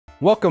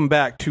Welcome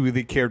back to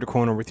the Character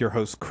Corner with your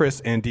hosts Chris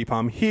and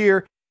Deepam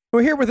here.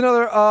 We're here with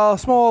another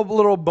small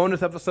little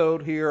bonus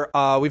episode here.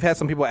 We've had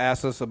some people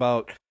ask us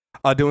about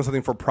doing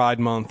something for Pride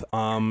Month,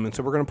 and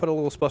so we're going to put a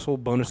little special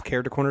bonus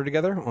Character Corner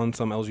together on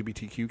some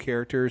LGBTQ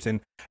characters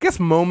and I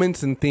guess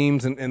moments and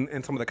themes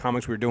and some of the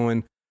comics we're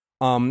doing.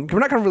 We're not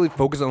going to really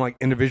focus on like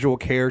individual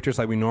characters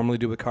like we normally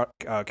do with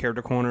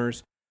Character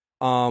Corners.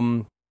 We're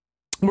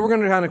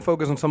going to kind of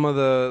focus on some of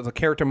the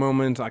character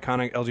moments,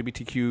 iconic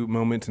LGBTQ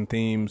moments and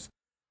themes.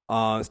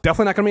 It's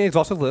definitely not going to be an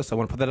exhaustive list. I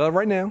want to put that out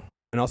right now.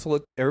 And also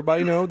let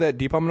everybody know that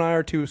Deepam and I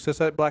are two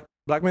cis-het black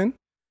men.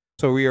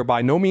 So we are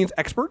by no means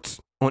experts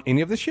on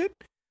any of this shit.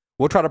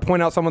 We'll try to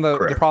point out some of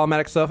the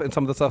problematic stuff and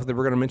some of the stuff that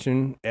we're going to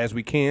mention as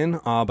we can.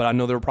 But I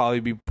know there will probably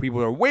be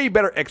people who are way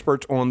better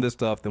experts on this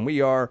stuff than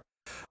we are.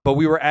 But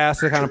we were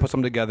asked to kind of put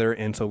something together.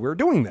 And so we're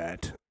doing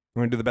that.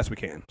 We're going to do the best we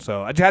can.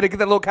 So I just had to get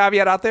that little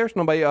caveat out there so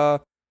nobody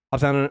hops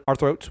down our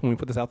throats when we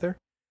put this out there.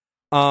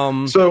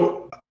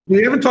 So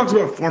we haven't talked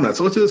about format,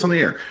 so let's do this on the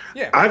air.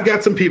 Yeah. I've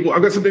got some things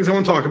I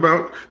want to talk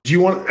about. Do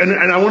you want, and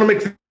I want to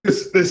make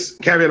this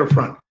caveat up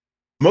front.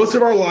 Most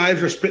of our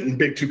lives are spent in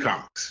big two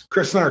comics.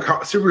 Chris and I are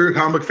superhero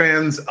comic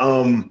fans.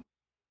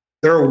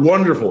 There are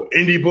wonderful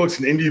indie books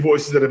and indie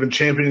voices that have been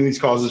championing these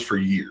causes for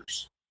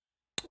years.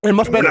 And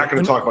much better. We're not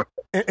going to talk about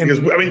that. Because,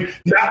 I mean,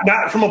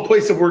 not from a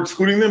place of we're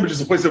excluding them, but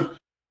just a place of,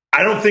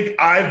 I don't think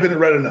I've been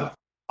read enough,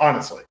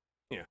 honestly.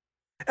 Yeah.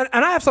 And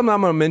I have something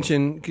I'm going to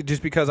mention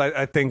just because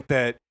I think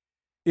that,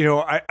 you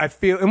know, I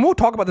feel, and we'll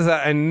talk about this.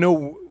 I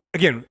know,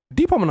 again,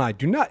 Deepam and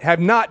I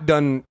have not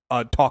done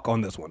a talk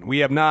on this one. We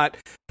have not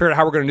figured out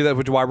how we're going to do that,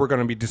 which is why we're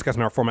going to be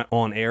discussing our format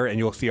on air, and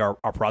you'll see our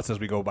process as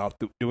we go about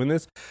doing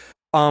this.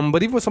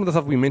 But even with some of the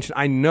stuff we mentioned,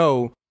 I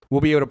know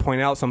we'll be able to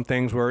point out some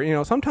things where, you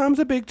know, sometimes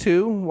the big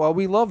two, while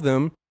we love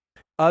them,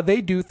 they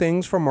do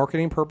things for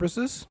marketing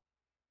purposes.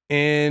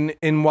 And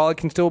while it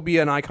can still be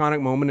an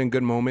iconic moment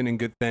and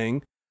good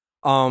thing,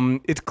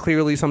 it's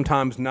clearly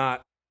sometimes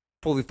not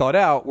fully thought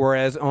out.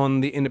 Whereas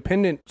on the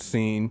independent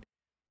scene,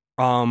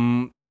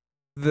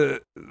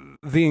 the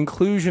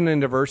inclusion and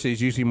diversity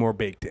is usually more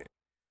baked in.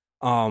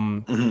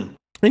 And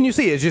you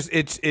see,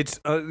 it's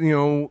you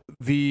know,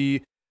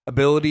 the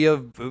ability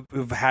of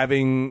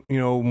having, you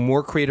know,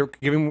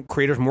 giving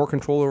creators more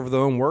control over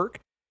their own work.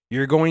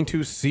 You're going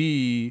to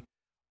see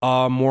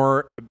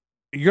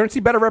you're going to see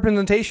better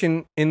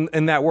representation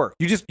in that work.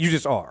 You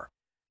just are.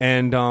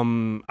 And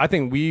I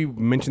think we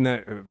mentioned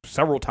that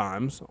several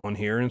times on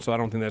here, and so I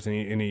don't think that's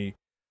anything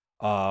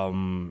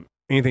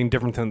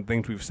different than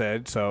things we've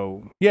said.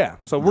 So yeah,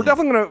 so we're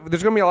definitely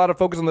there's gonna be a lot of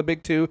focus on the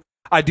big two.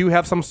 I do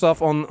have some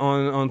stuff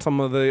on some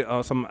of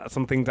the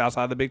some things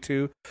outside the big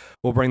two.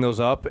 We'll bring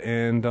those up,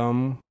 and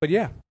but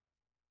yeah.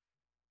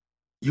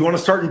 You want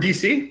to start in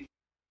DC?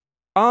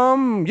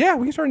 Yeah,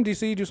 we can start in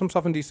DC. Do some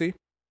stuff in DC.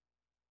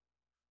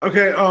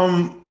 Okay.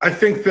 I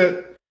think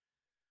that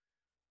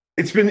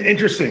it's been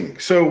interesting.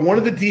 So one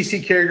of the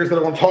DC characters that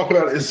I want to talk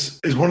about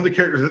is one of the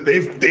characters that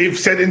they've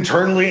said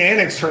internally and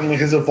externally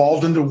has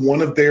evolved into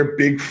one of their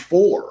big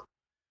four,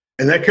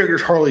 and that character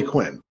is Harley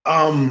Quinn.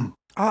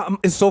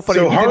 It's so funny.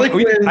 So Harley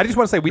Quinn. I just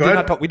want to say we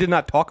did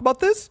not talk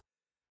about this,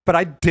 but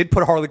I did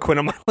put Harley Quinn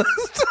on my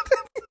list.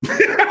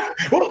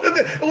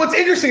 Well, it's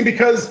interesting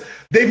because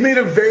they've made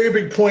a very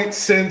big point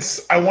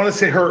since I want to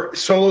say her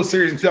solo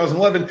series in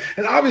 2011,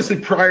 and obviously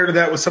prior to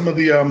that with some of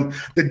the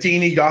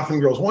Dini Gotham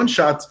Girls one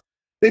shots.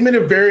 They made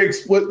a very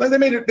explicit. They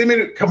made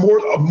it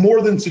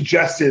more than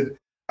suggested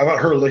about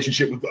her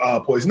relationship with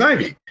Poison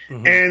Ivy.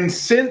 Mm-hmm. And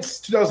since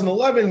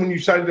 2011, when you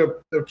decided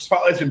the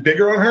spotlight's been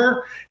bigger on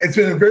her, it's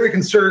been a very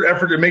concerted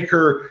effort to make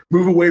her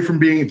move away from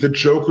being the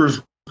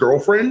Joker's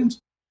girlfriend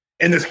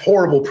in this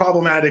horrible,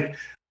 problematic,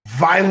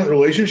 violent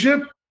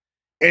relationship.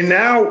 And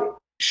now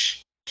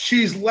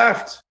she's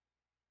left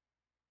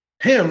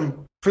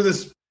him for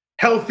this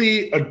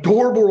healthy,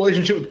 adorable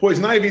relationship with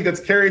Poison Ivy that's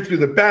carried through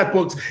the Bat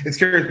books. It's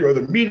carried through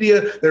other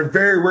media. They're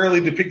very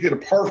rarely depicted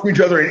apart from each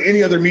other in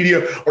any other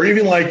media, or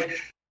even like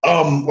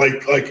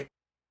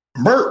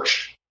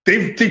merch.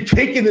 They've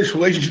taken this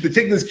relationship, they've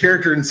taken this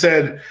character and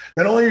said,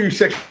 not only are you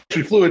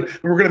sexually fluid,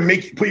 but we're going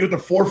to put you at the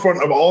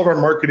forefront of all of our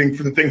marketing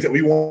for the things that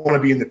we want to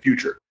be in the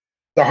future.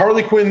 The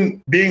Harley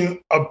Quinn being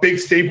a big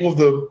staple of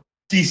the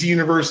DC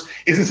universe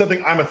isn't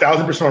something I'm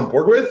 1,000% on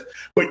board with,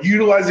 but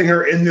utilizing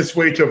her in this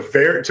way to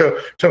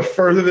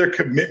further their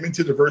commitment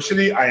to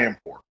diversity, I am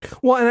for.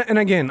 Well, and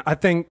again, I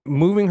think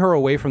moving her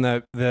away from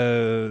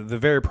the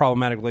very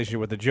problematic relationship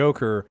with the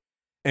Joker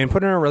and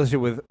putting her in a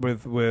relationship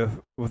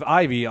with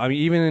Ivy. I mean,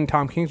 even in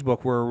Tom King's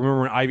book, where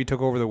remember when Ivy took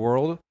over the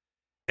world,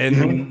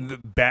 and the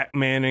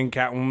Batman and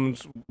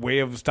Catwoman's way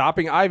of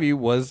stopping Ivy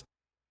was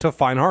to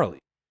find Harley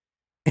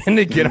and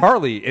to get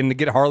Harley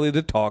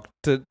to talk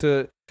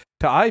to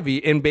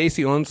Ivy, and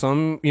basically on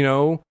some, you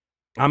know,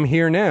 I'm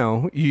here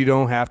now. You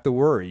don't have to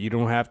worry. You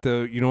don't have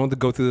to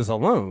go through this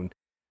alone.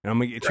 And I'm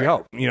gonna get you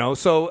help. You know,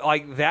 so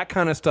like that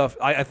kind of stuff.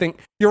 I think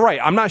you're right.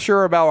 I'm not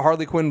sure about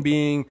Harley Quinn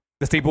being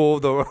the staple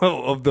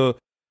of the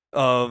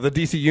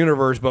DC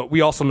universe, but we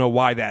also know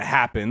why that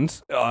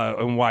happens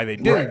and why they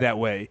did it that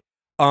way.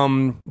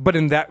 But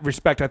in that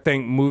respect, I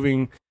think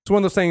it's one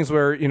of those things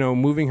where,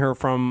 moving her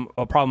from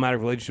a problematic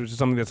relationship to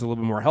something that's a little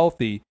bit more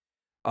healthy.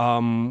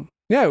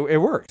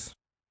 It works.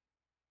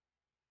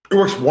 It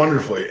works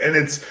wonderfully, and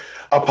it's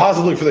a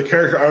positive look for the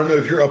character. I don't know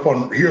if you're up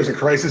on Heroes in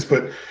Crisis,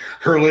 but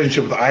her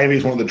relationship with Ivy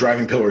is one of the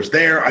driving pillars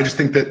there. I just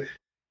think that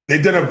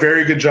they've done a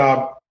very good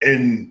job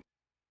in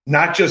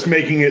not just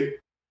making it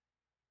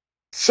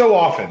so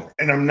often,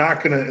 and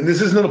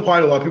this isn't apply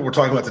to a lot of people we're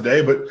talking about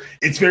today, but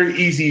it's very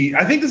easy.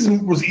 I think this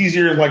was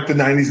easier in like the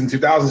 90s and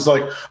 2000s. It's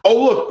like,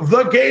 oh, look,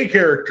 the gay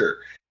character.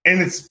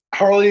 And it's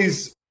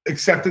Harley's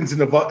acceptance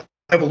and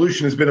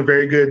evolution has been a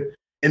very good,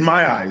 in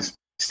my eyes,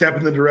 step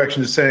in the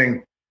direction of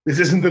saying, this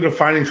isn't the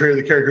defining trait of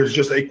the character, it's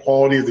just a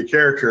quality of the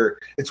character.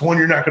 It's one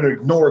you're not going to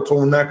ignore, it's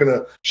one we're not going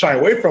to shy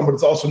away from, but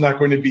it's also not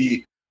going to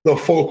be the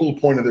focal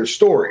point of their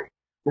story.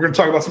 We're going to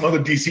talk about some other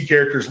DC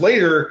characters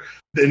later,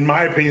 in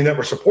my opinion, that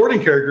were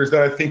supporting characters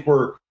that I think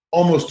were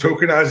almost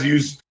tokenized,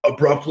 used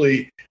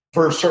abruptly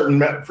for certain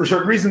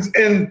reasons.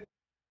 And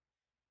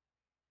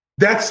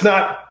that's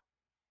not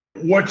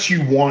what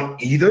you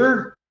want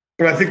either.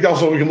 But I think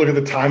also we can look at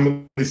the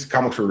time these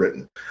comics were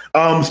written.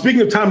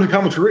 Speaking of time the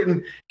comics were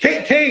written,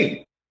 Kate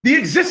Kane, the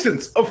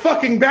existence of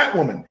fucking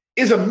Batwoman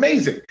is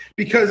amazing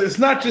because it's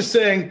not just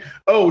saying,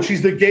 oh,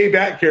 she's the gay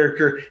Bat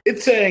character.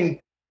 It's saying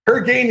her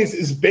gayness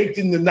is baked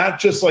into not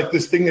just like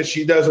this thing that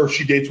she does or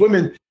she dates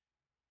women.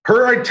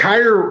 Her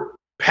entire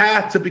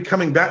path to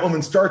becoming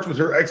Batwoman starts with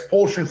her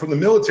expulsion from the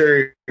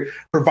military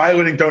for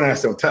violating Don't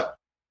Ask, Don't Tell.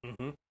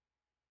 Mm-hmm.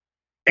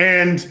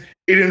 And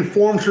it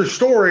informs her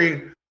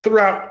story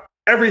throughout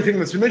everything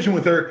that's been mentioned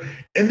with her.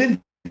 And then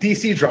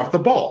DC dropped the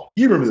ball.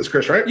 You remember this,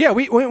 Chris, right? Yeah,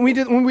 when we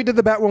did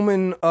the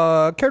Batwoman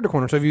character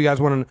corner. So if you guys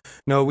want to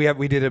know,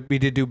 we did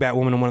do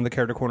Batwoman in one of the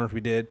character corners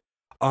we did.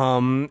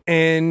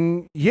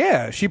 And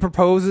yeah, she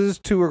proposes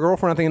to her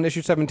girlfriend, I think, in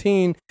issue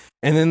 17,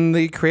 and then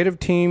the creative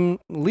team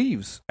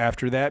leaves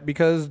after that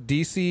because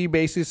DC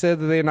basically said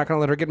that they're not going to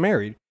let her get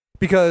married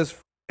because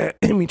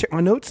let me check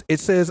my notes. It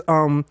says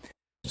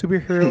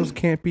superheroes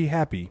can't be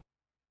happy.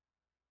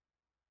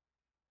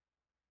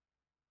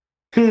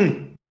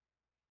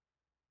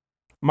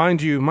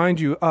 Mind you,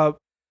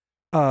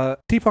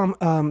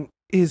 T-Pom,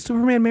 is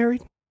Superman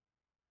married?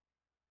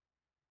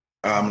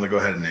 I'm going to go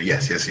ahead and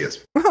yes, he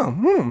is.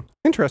 Oh,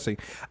 interesting.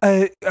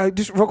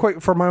 Just real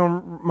quick for my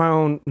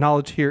own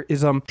knowledge here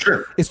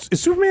sure. Is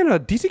Superman a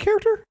DC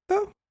character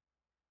though?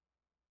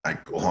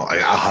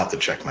 I'll have to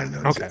check my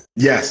notes. Okay.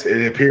 Yes,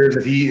 it appears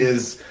that he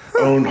is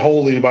owned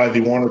wholly by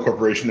the Warner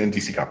Corporation and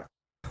DC Comics.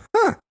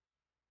 Huh.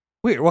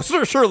 Weird. Well,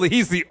 surely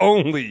he's the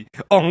only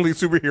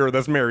superhero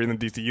that's married in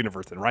the DC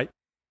universe, then, right?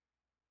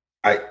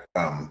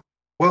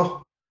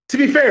 Well, to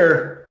be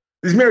fair,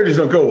 these marriages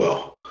don't go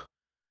well.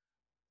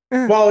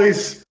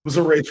 Wally's was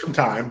erased from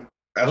time,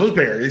 as was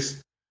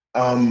Barry's.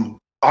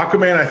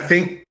 Aquaman, I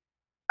think,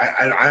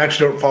 I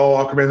actually don't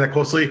follow Aquaman that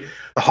closely.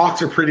 The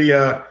Hawks are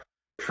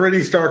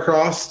pretty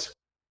star-crossed.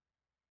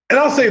 And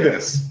I'll say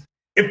this.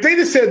 If they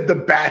just said the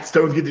bats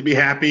don't get to be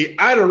happy,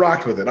 I'd have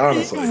rocked with it,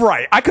 honestly.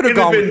 Right. I could have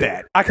gone with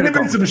that. I could have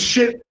been some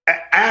shit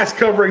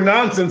ass-covering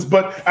nonsense,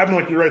 but I'm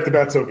like, you're right, the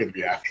bats don't get to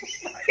be happy.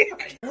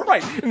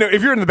 Right. No,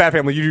 if you're in the Bat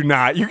family, you do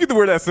not. You get to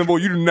wear that symbol,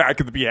 you do not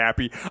get to be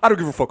happy. I don't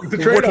give a fuck what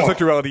your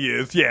sexuality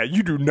is. Yeah,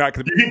 you do not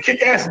get to be happy. You get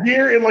kick-ass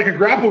gear in like a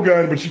grapple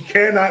gun, but you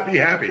cannot be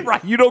happy.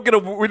 Right. You don't get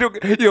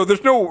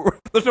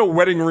there's no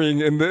wedding ring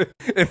in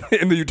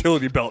the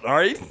utility belt, all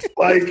right?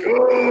 Like,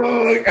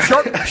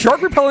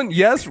 shark repellent,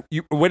 yes.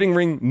 Wedding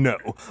ring, no.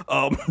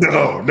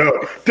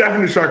 No.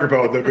 Definitely shark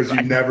repellent, though, because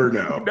you never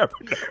know.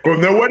 Well,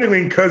 no wedding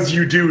ring, because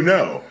you do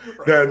know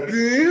that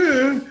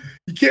you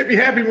can't be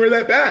happy wear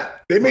that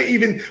bat. They may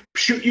even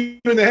shoot you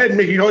in the head and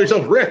make you call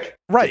yourself Rick.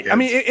 Right. I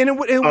mean, it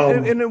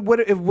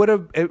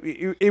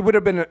would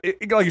have been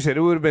like you said,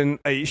 it would have been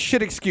a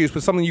shit excuse,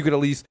 but something you could at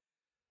least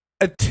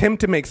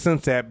attempt to make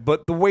sense at.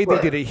 But the way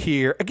they did it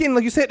here, again,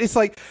 like you said, it's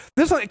like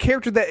there's like a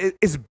character that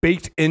is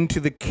baked into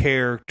the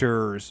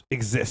character's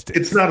existence.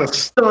 It's not a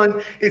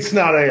stunt. It's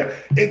not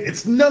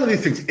it's none of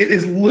these things. It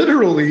is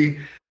literally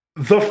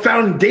the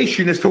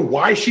foundation as to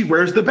why she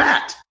wears the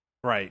bat.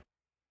 Right.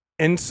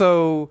 And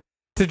so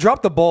to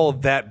drop the ball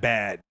that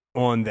bad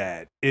on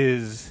that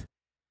is,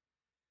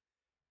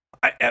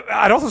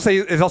 I'd also say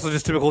it's also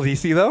just typical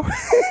DC though.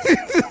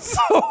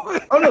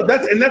 Oh no,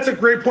 that's a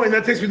great point. And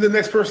that takes me to the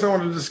next person I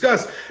wanted to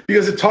discuss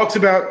because it talks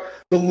about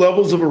the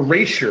levels of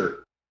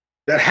erasure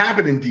that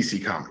happened in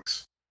DC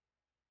Comics.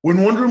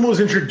 When Wonder Woman was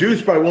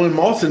introduced by William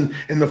Mawson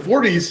in the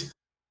 40s,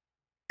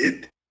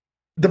 the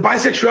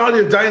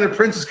bisexuality of Diana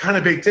Prince is kind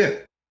of baked in.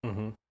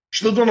 Mm-hmm.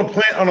 She lived on a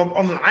planet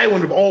on an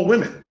island of all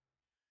women.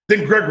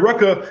 Then Greg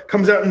Rucka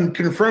comes out and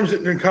confirms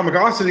it in a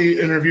Comicosity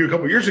interview a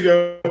couple years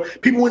ago.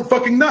 People went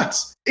fucking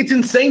nuts. It's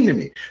insane to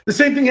me. The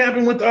same thing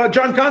happened with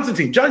John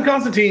Constantine. John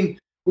Constantine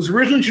was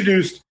originally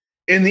introduced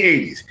in the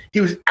 80s.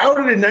 He was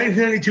outed in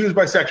 1992 as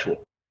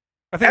bisexual.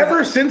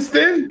 Since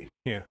then,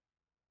 yeah,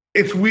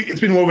 it's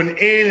been woven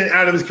in and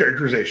out of his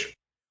characterization.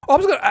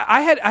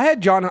 I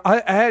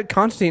had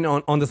Constantine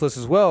on this list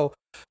as well.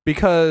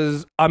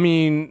 because I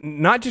mean,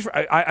 not just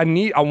I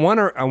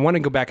want to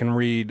go back and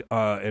read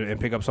and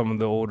pick up some of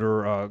the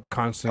older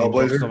Constantine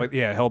books, stuff like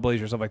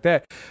Hellblazer, stuff like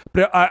that.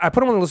 But I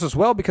put them on the list as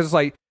well because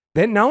like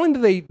then not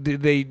only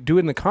did they do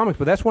it in the comics,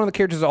 but that's one of the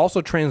characters that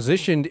also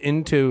transitioned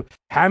into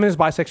having his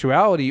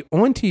bisexuality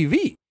on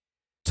TV.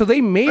 So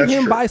they made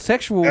him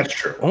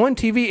bisexual on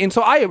TV, and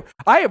so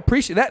I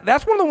appreciate that.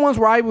 That's one of the ones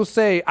where I will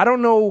say I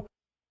don't know.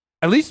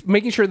 At least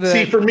making sure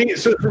that for me,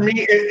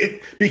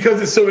 because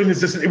it's so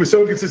inconsistent. It was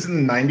so inconsistent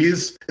in the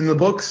 '90s in the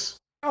books.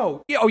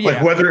 Oh yeah.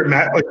 Like whether it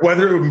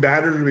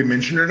mattered to be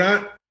mentioned or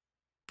not.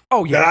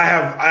 Oh yeah.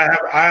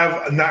 That I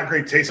have a not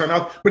great taste on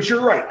that. But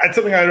you're right. That's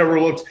something I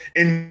overlooked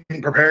in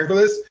preparing for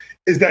this.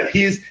 Is that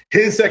his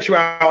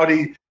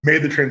sexuality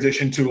made the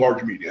transition to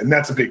large media, and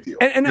that's a big deal.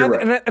 And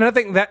I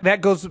think that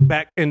goes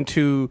back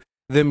into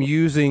them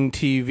using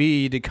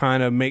TV to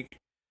kind of make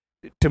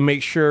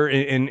sure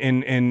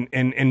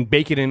and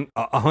bake it in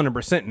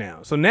 100%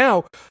 now. So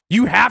now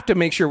you have to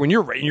make sure when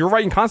you're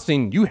writing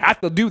Constantine, you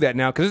have to do that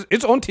now because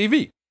it's on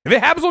TV. If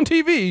it happens on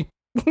TV,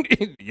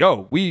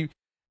 it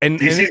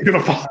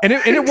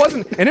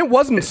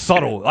wasn't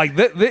subtle. Like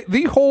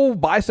the whole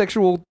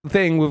bisexual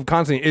thing with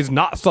Constantine is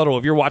not subtle.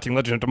 If you're watching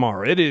Legend of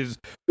Tomorrow, it is.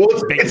 Well,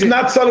 it's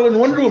not subtle in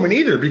Wonder Woman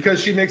either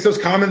because she makes those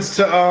comments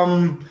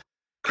to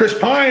Chris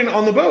Pine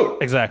on the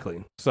boat.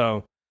 Exactly.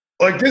 So.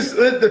 Like this,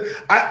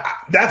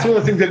 that's one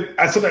of the things that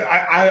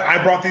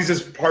I brought these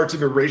as parts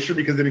of erasure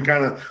because they've been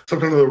kind of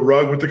swept under the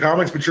rug with the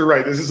comics. But you're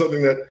right, this is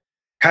something that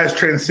has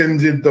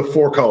transcended the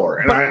four color,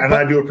 and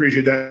I do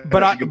appreciate that.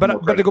 But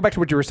to go back to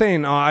what you were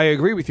saying, I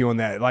agree with you on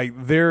that. Like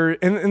we're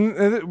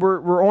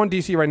on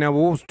DC right now.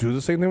 We'll do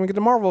the same thing when we get to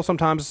Marvel.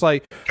 Sometimes it's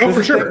like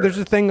there's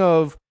a thing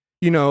of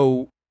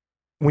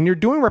when you're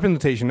doing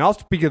representation. I'll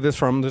speak of this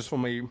from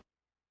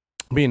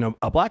being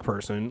a black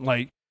person,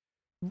 like.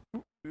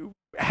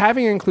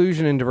 Having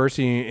inclusion and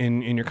diversity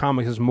in your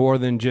comics is more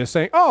than just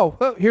saying, oh,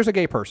 well, here's a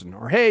gay person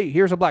or hey,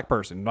 here's a black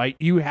person. Like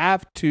you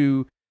have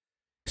to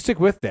stick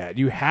with that.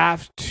 You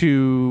have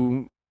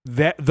to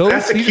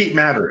keep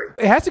mattering.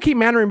 It has to keep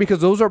mattering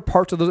because those are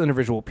parts of those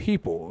individual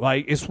people.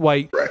 Like it's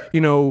like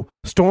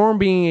Storm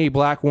being a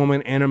black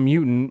woman and a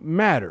mutant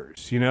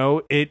matters.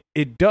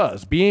 It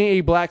does. Being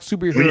a black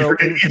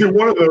superhero. Either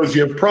one of those,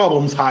 you have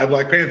problems. High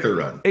Black Panther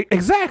run.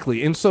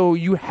 Exactly, and so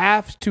you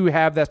have to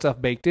have that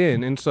stuff baked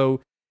in, and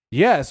so.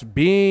 Yes,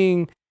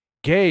 being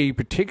gay,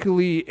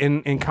 particularly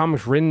in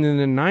comics written in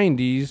the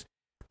 90s,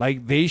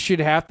 like they should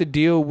have to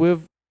deal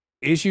with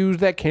issues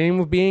that came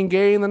with being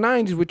gay in the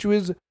 90s, which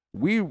was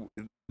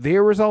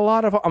there was a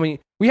lot of,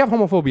 we have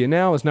homophobia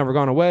now, it's never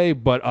gone away,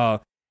 but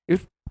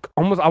it's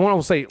almost, I want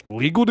to say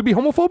legal to be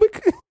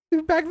homophobic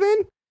back then,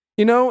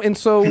 and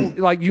so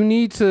like you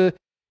need to,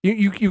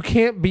 you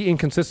can't be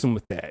inconsistent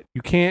with that.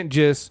 You can't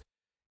just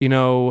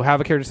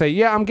have a character say,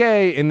 yeah, I'm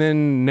gay, and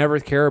then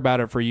never care about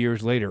it for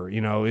years later.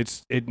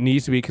 It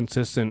needs to be a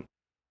consistent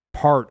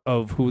part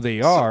of who they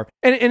are,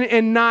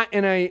 and not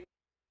in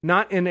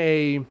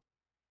a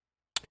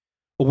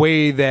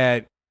way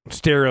that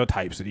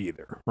stereotypes it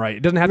either. Right?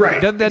 It doesn't have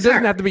to.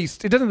 Doesn't have to be.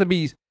 It doesn't have to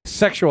be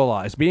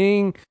sexualized.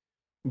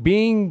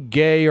 Being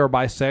gay or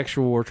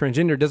bisexual or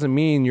transgender doesn't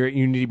mean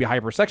you need to be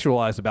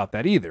hypersexualized about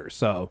that either.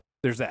 So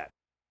there's that.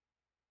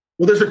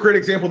 Well, there's a great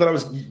example that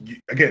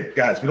again,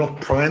 guys, we don't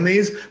plan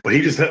these, but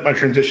he just hit my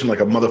transition like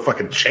a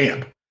motherfucking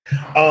champ.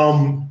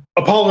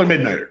 Apollo and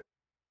Midnighter,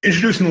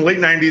 introduced in the late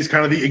 90s,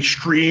 kind of the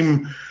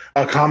extreme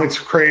comics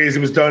craze. It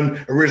was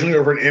done originally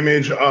over an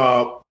Image.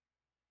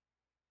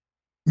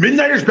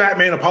 Midnighter's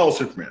Batman, Apollo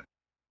Superman.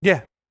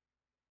 Yeah.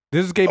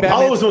 This is gay Batman.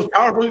 Apollo is the most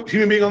powerful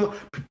human being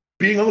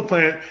on the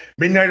planet.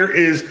 Midnighter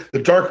is the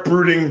dark,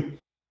 brooding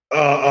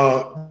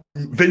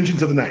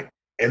vengeance of the night.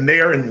 And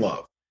they are in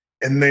love.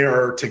 And they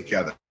are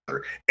together.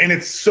 And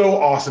it's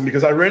so awesome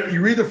because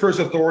you read the First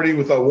Authority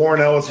with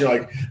Warren Ellis, and you're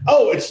like,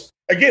 oh, it's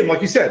again,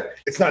 like you said,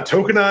 it's not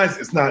tokenized,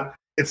 it's not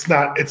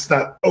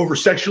over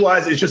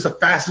sexualized, it's just a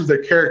facet of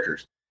their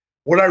characters.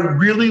 What I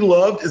really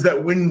loved is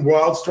that when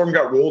Wildstorm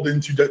got rolled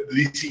into the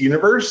DC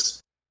universe,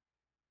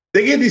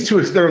 they gave these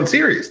two their own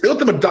series. They let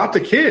them adopt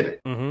a kid.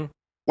 Mm-hmm.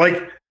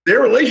 Like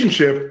their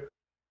relationship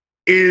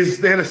is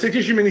they had a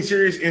 6-issue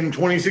miniseries in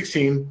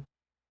 2016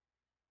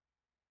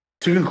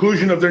 to the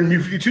conclusion of their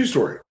New 52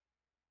 story.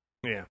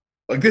 Yeah.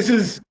 Like this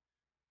is,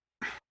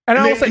 and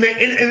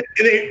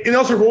they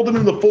also rolled them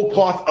into the full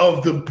cloth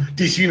of the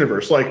DC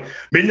universe. Like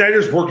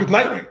Midnighters worked with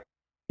Nightwing.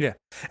 Yeah,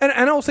 and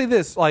I'll say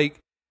this, like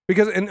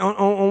because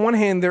on one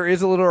hand there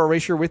is a little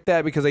erasure with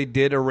that because they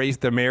did erase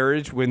the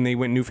marriage when they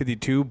went New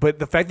 52, but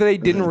the fact that they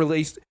didn't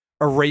erase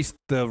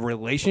the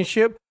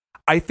relationship,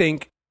 I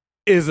think,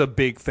 is a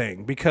big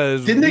thing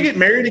because didn't they get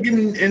married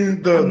again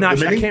in the? I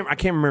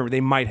can't remember. They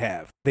might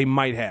have.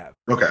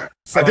 Okay,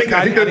 so I think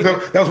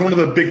that was one of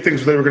the big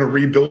things where they were going to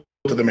rebuild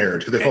to the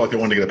marriage because they felt like they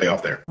wanted to get a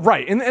payoff there.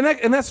 Right,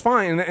 and that's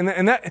fine,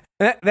 and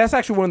that's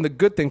actually one of the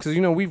good things because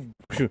we've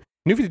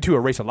New 52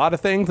 erased a lot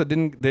of things that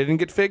didn't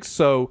get fixed.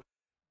 So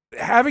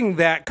having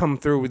that come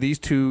through with these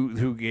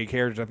two gay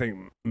characters, I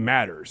think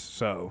matters.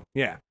 So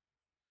yeah.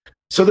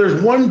 So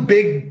there's one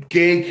big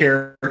gay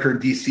character in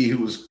DC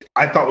who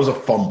I thought was a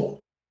fumble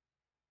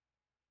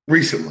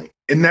recently,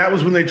 and that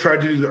was when they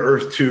tried to do the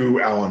Earth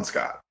 2 Alan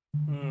Scott.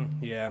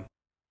 Yeah.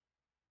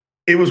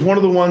 It was one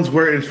of the ones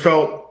where it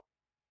felt,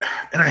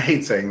 and I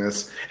hate saying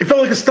this, it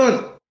felt like a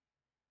stunt.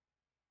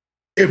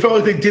 It felt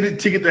like they did it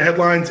to get the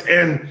headlines,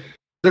 and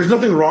there's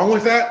nothing wrong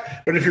with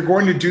that. But if you're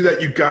going to do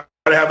that, you've got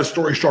to have a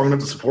story strong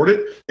enough to support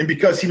it. And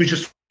because he was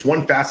just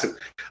one facet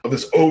of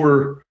this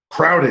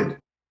overcrowded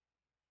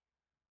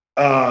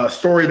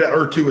story that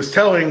Earth 2 was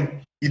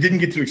telling, you didn't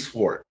get to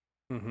explore it.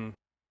 Mm-hmm.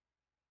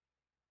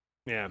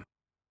 Yeah.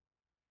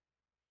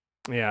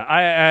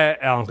 Yeah,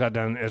 Alan Scott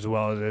done as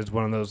well as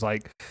one of those,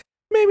 like,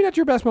 maybe not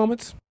your best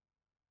moments.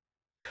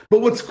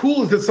 But what's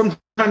cool is that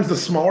sometimes the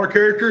smaller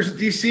characters at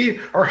DC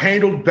are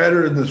handled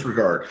better in this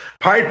regard.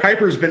 Pied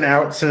Piper's been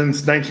out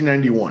since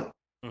 1991.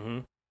 Mm-hmm.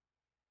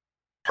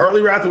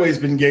 Hartley Rathaway's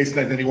been gay since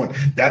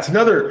 1991. That's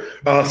another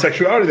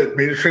sexuality that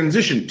made a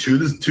transition to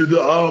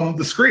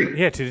the screen.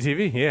 Yeah, to the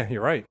TV. Yeah,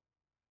 you're right.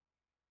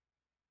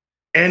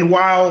 And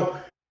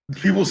while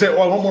people say,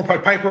 "Oh, I want more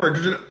Pied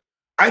Piper,"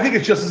 I think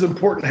it's just as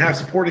important to have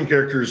supporting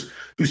characters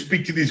who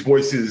speak to these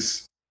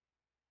voices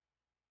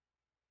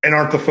and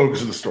aren't the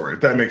focus of the story,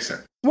 if that makes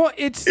sense. Well,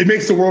 it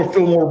makes the world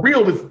feel more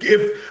real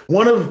if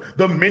one of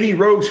the many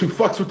rogues who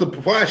fucks with the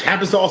Flash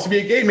happens to also be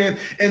a gay man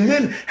and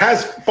then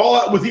has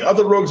fallout with the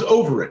other rogues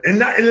over it. And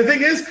the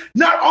thing is,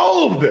 not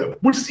all of them,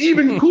 which is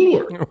even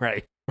cooler.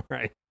 Right.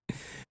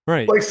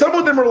 Like some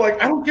of them are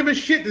like, I don't give a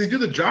shit. Does he do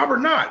the job or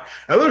not?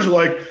 Others are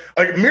like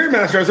Mirror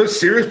Master has a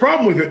serious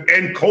problem with it,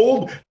 and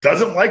Cold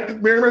doesn't like the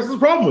Mirror Master's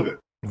problem with it.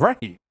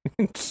 Right.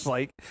 It's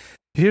like,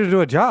 he's here to do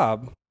a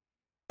job.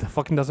 The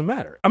fucking doesn't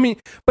matter. I mean,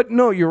 but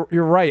no, you're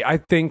right. I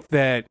think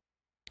that,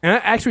 and I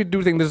actually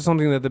do think this is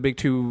something that the big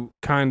two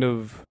kind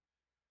of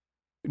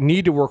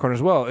need to work on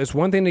as well. It's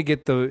one thing to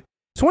get the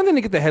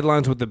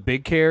headlines with the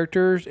big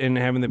characters and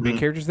having the big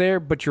characters there,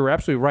 but you're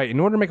absolutely right.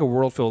 In order to make a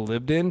world feel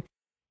lived in,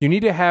 you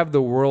need to have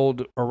the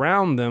world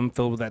around them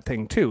filled with that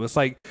thing too. It's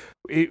like,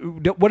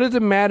 what does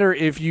it matter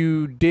if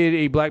you did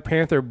a Black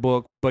Panther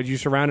book, but you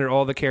surrounded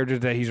all the characters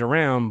that he's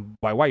around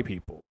by white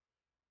people?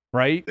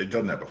 Right? They've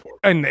done that before.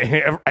 And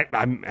I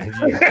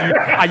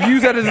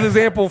use that as an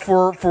example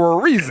for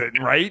a reason,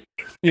 right?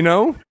 You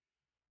know?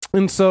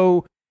 And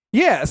so,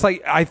 yeah, it's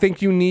like, I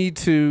think you need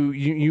to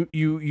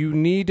you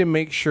need to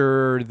make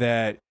sure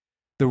that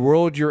the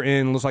world you're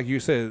in looks like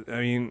you said.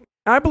 I mean,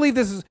 I believe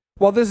this is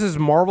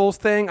Marvel's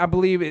thing, I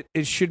believe it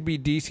should be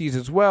DC's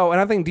as well. And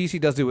I think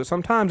DC does do it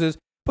sometimes, is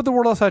put the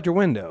world outside your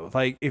window.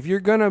 Like, if you're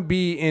gonna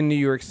be in New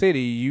York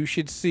City, you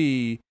should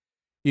see,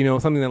 you know,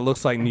 something that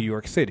looks like New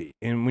York City.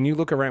 And when you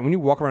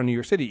walk around New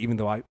York City, even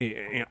though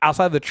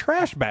outside the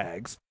trash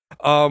bags,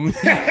 I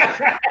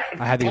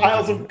had these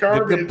piles of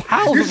garbage. The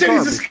piles your of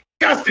city's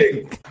garbage.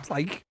 disgusting. It's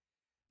like,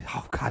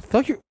 oh God,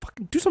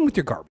 do something with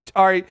your garbage.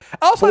 All right.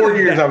 4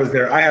 years I was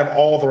there. I have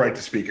all the right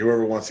to speak.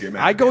 Whoever wants to get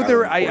mad. I go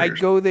there. I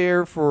go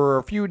there for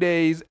a few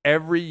days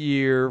every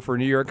year for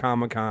New York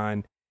Comic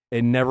Con.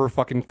 It never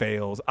fucking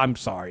fails. I'm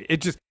sorry. It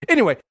just,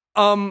 anyway.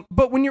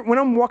 But when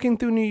I'm walking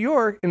through New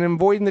York and I'm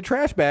avoiding the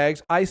trash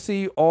bags, I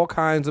see all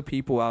kinds of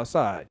people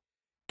outside.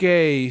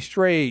 Gay,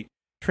 straight,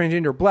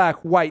 transgender, black,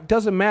 white,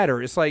 doesn't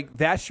matter. It's like,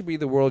 that should be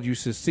the world you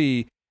should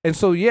see. And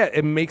so, yeah,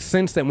 it makes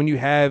sense that when you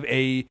have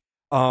a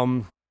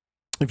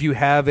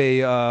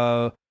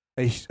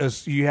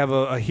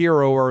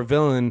hero or a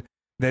villain,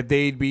 that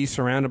they'd be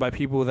surrounded by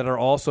people that are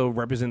also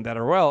represent that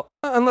are, well,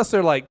 unless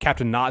they're like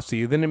Captain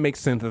Nazi, then it makes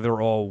sense that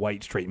they're all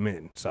white straight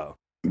men. So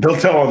they'll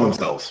tell on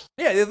themselves.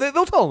 Yeah,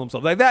 they'll tell on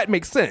themselves. Like, that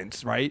makes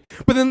sense, right?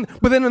 But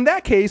then in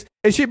that case,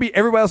 it should be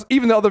everybody else.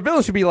 Even the other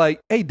villains should be like,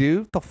 "Hey,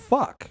 dude, the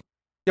fuck?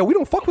 Yeah, we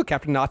don't fuck with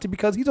Captain Nazi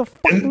because he's a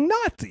fucking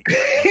Nazi.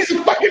 He's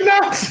a fucking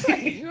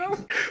Nazi. You know?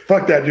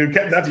 Fuck that, dude.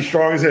 Captain Nazi's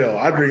strong as hell.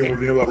 I'd bring him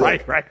over here.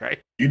 Right.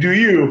 You do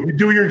you. You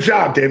do your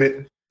job. Damn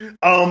it.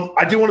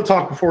 I do want to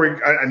talk before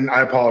and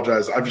I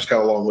apologize. I've just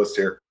got a long list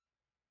here.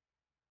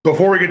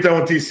 Before we get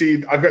done with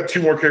DC, I've got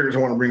two more characters I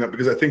want to bring up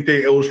because I think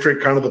they illustrate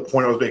kind of the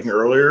point I was making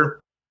earlier.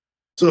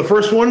 So the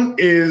first one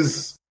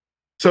is,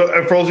 for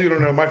those of you who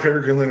don't know, my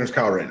favorite Green Lantern is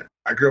Kyle Rayner.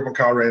 I grew up on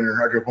Kyle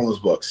Rayner. I grew up on those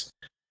books.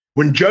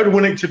 When Judd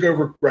Winnick took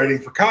over writing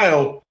for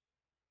Kyle,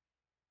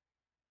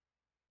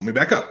 let me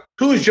back up.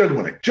 Who is Judd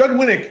Winnick? Judd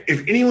Winnick,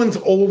 if anyone's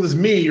old as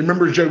me,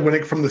 remembers Judd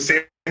Winnick from the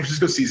San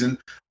Francisco season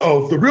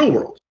of The Real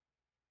World.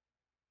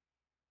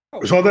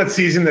 It was all that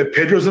season that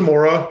Pedro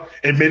Zamora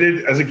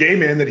admitted as a gay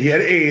man that he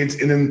had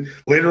AIDS, and then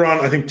later on,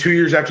 I think 2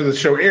 years after the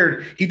show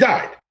aired, he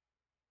died.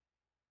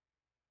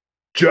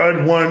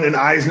 Judd won an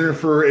Eisner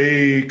for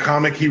a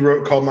comic he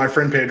wrote called My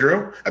Friend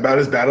Pedro about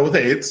his battle with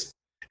AIDS,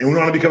 and went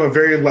on to become a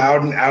very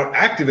loud and out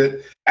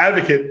advocate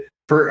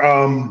for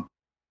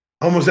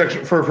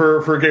homosexual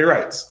for gay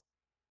rights.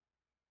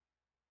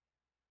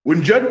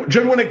 When Judd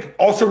Winnick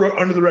also wrote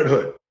Under the Red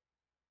Hood.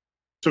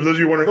 So for those of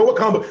you wondering, what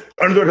comic?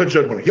 Under the Red Hood,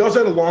 Judd Winnick. He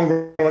also had a long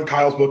run on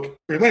Kyle's book,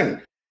 Green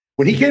Lantern.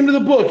 When he came to the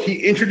book,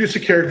 he introduced a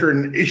character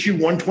in issue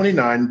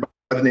 129 by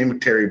the name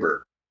of Terry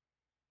Bird.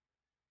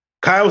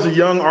 Kyle was a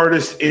young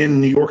artist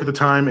in New York at the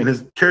time,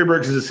 and Terry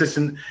Berg's his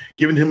assistant,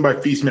 given to him by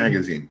Feast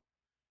magazine.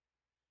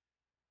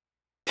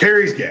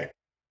 Terry's gay.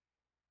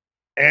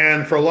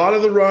 And for a lot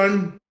of the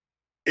run,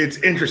 it's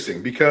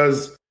interesting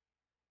because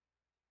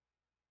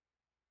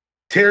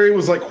Terry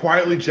was like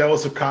quietly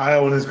jealous of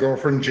Kyle and his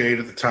girlfriend Jade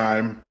at the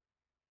time.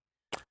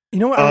 You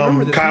know what? I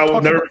remember this.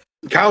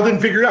 Kyle didn't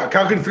figure it out.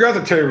 Kyle couldn't figure out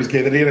that Terry was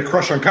gay, that he had a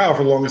crush on Kyle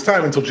for the longest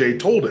time until Jade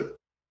told him.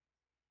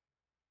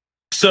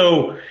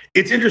 So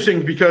it's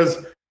interesting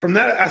because from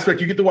that aspect,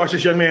 you get to watch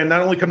this young man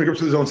not only come to grips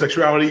with his own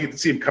sexuality, you get to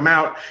see him come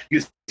out, you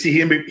get to see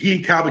he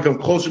and Kyle become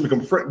closer,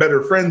 become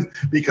better friends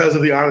because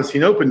of the honesty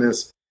and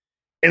openness.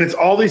 And it's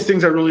all these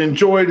things I really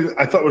enjoyed and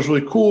I thought was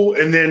really cool.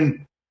 And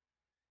then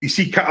you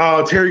see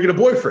Terry get a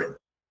boyfriend,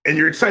 and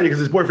you're excited because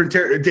his boyfriend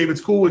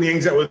David's cool and he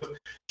hangs out with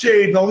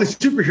Jade and all these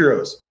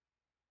superheroes.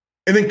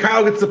 And then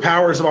Kyle gets the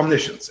powers of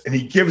omniscience, and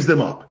he gives them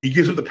up. He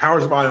gives up the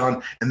powers of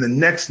Ion, and the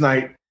next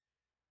night,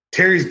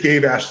 Terry's gay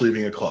bash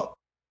leaving a club.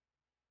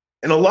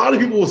 And a lot of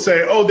people will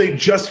say, oh, they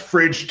just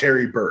fridged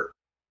Terry Berg.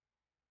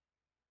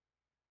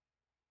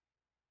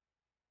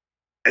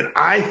 And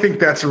I think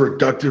that's a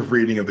reductive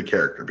reading of the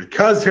character.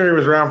 Because Terry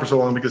was around for so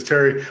long, because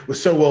Terry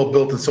was so well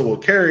built and so well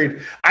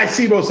carried, I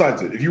see both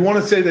sides of it. If you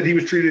want to say that he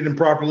was treated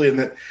improperly and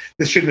that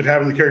this shouldn't have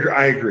happened to the character,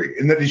 I agree.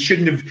 And that he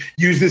shouldn't have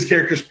used this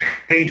character's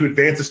pain to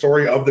advance the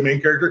story of the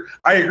main character,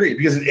 I agree.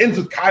 Because it ends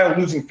with Kyle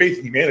losing faith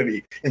in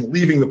humanity and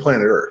leaving the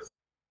planet Earth.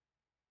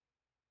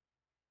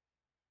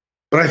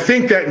 But I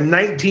think that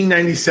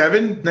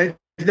 1997,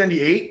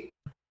 1998,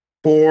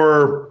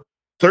 for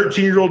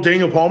 13-year-old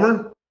Daniel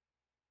Palmer,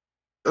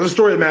 that's a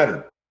story that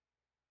mattered.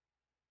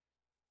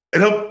 It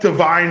helped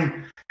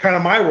define kind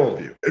of my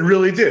worldview. It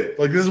really did.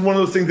 Like, this is one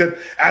of those things that,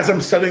 as I'm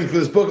studying for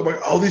this book, I'm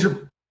like, oh, these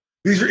are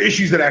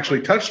issues that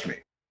actually touched me.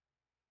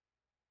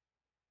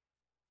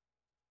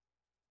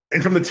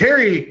 And from the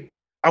Terry,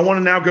 I want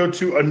to now go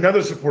to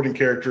another supporting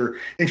character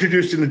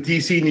introduced in the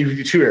DC New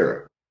 52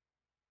 era.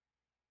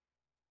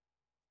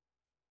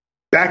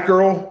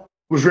 Batgirl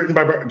was written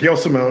by Gail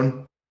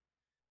Simone,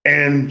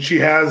 and she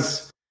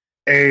has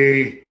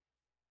a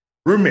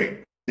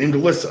roommate named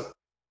Alyssa.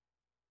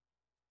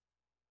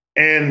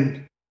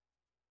 And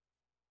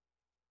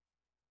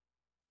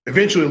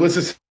eventually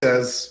Alyssa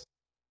says,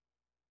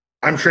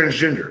 I'm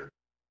transgender.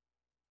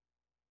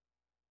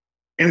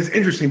 And it's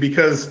interesting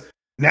because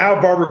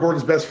now Barbara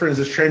Gordon's best friend is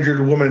this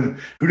transgender woman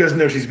who doesn't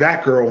know she's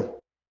Batgirl.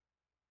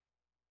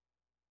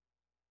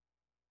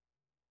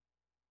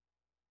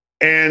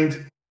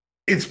 And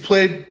it's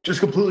played just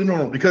completely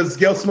normal because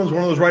Gail Simone's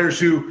one of those writers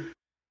who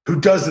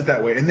does it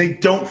that way, and they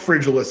don't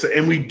fridge Alyssa.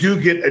 And we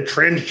do get a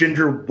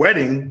transgender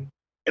wedding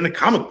in a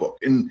comic book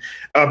in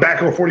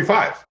Batgirl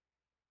 45.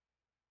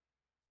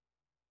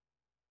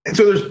 And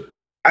so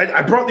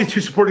I brought these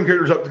two supporting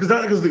characters up because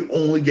not because they're the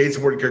only gay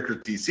supporting characters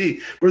at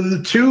DC, but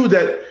the two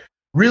that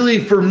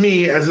really, for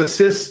me, as a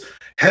cis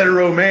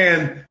hetero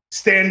man,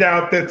 stand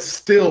out that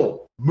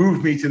still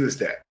move me to this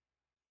day.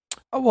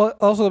 Oh, well,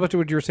 also about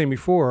what you were saying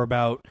before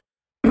about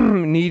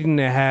needing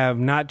to have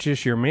not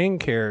just your main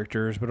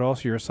characters, but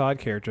also your side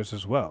characters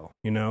as well.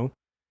 You know,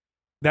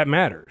 that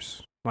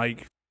matters.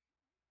 Like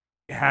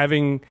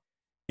having,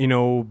 you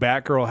know,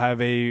 Batgirl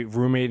have a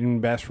roommate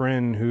and best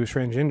friend who's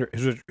transgender,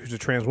 who's a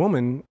trans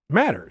woman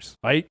matters.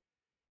 Like,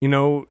 you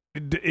know,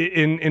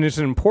 and it's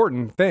an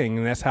important thing,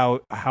 and that's how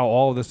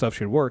all of this stuff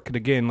should work. And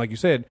again, like you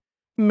said,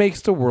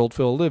 makes the world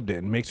feel lived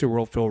in, makes the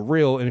world feel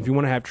real. And if you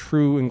want to have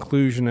true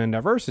inclusion and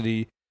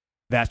diversity,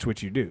 that's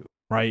what you do,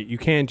 right? You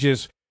can't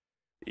just.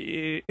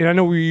 And I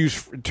know we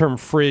use the term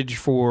fridge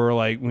for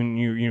like when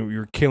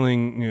you're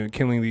killing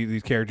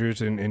these characters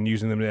and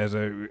using them as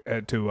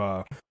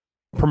to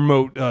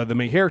promote the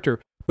main character,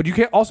 but you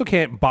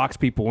can't box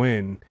people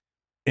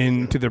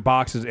into their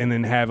boxes and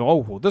then have, oh,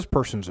 well, this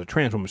person's a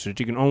trans woman, so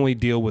you can only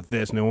deal with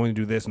this and only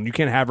do this, and you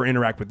can't have her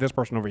interact with this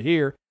person over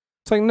here.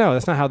 It's like, no,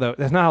 that's not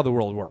how the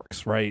world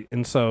works, right?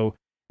 And so,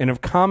 and if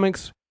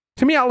comics,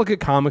 to me, I look at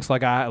comics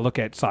like I look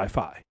at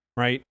sci-fi,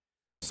 right?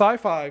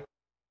 Sci-fi.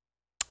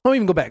 I'll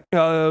even go back.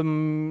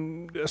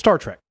 Star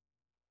Trek.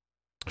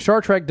 Star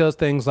Trek does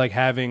things like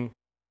having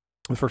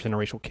the first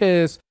interracial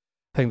kiss,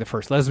 I think the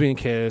first lesbian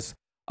kiss.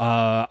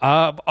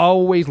 I've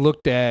always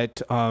looked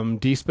at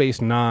D Space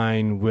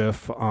Nine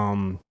with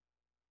the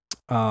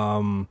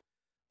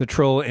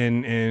troll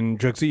and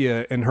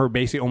Druxia and her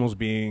basically almost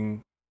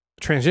being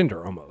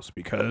transgender almost,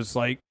 because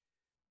like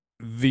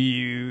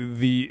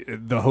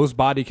the host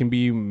body can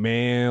be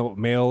male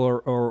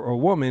or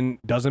woman,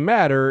 doesn't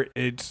matter.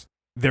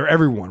 They're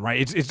everyone,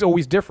 right? It's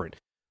always different.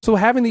 So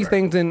having these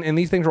things and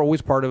these things are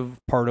always part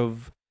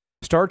of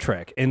Star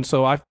Trek. And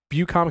so I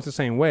view comics the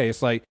same way.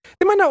 It's like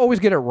they might not always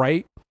get it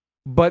right,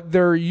 but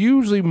they're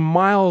usually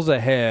miles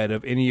ahead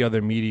of any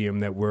other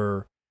medium that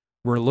we're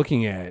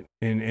looking at.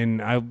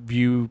 And I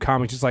view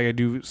comics just like I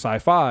do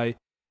sci-fi,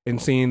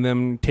 and seeing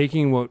them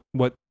taking what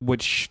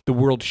the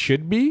world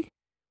should be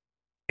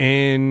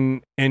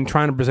and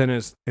trying to present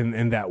it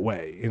in that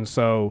way. And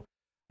so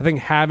I think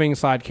having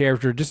side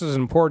characters just as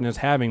important as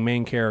having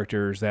main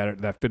characters that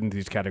fit into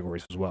these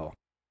categories as well.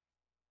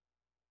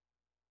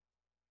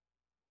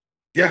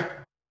 Yeah,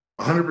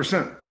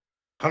 100%,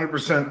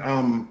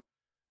 100%.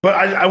 But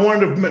I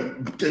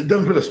wanted to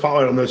don't put a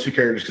spotlight on those two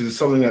characters because it's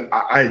something that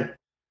I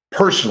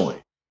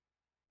personally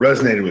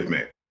resonated with me.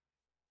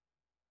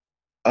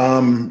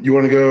 You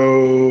want to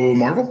go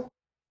Marvel?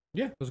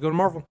 Yeah, let's go to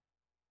Marvel.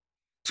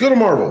 Let's go to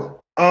Marvel.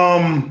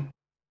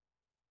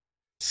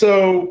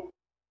 So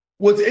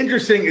what's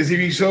interesting is if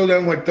you show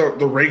them like the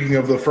ranking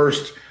of the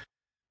first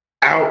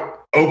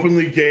out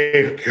openly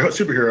gay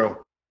superhero,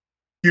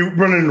 you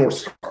run into North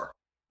Star.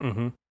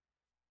 Mm-hmm.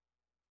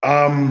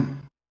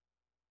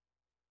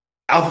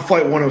 Alpha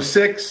Flight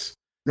 106.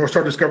 North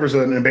Star discovers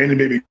an abandoned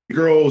baby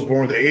girl who was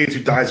born with AIDS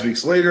who dies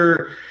weeks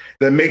later.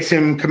 That makes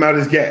him come out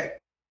as gay.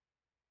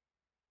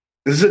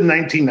 This is in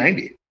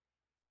 1990.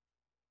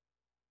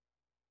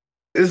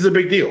 This is a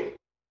big deal.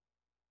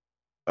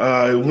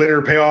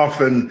 Later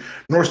payoff, and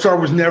North Star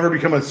was never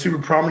become a super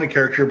prominent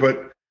character,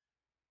 but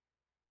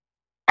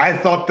I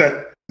thought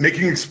that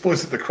making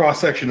explicit the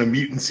cross-section of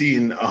mutancy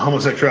and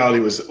homosexuality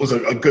was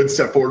a good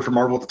step forward for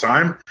Marvel at the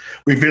time.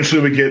 We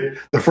eventually would get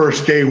the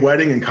first gay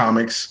wedding in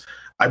comics.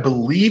 I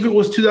believe it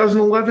was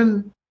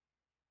 2011.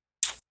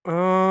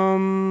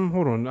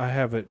 Hold on, I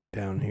have it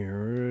down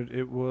here.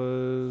 It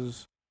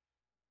was,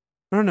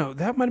 I don't know,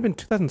 that might have been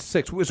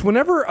 2006. It was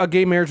whenever a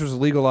gay marriage was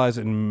legalized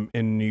in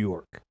New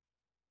York.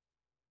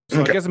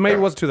 So okay. I guess maybe it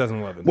was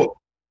 2011.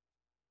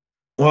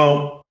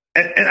 Well,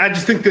 and I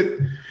just think that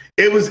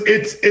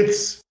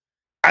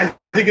I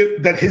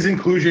think that his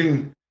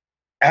inclusion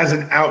as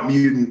an out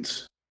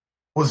mutant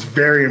was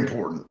very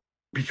important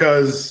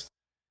because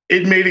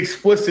it made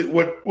explicit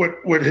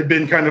what had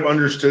been kind of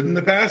understood in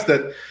the past,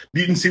 that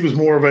mutancy was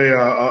more of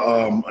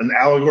an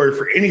allegory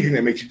for anything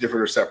that makes you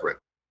different or separate.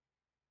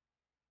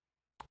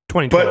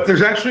 But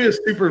there's actually a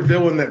super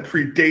villain that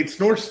predates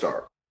North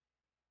Star.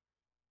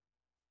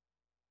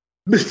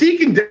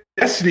 Mystique and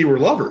Destiny were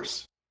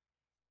lovers.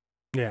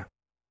 Yeah.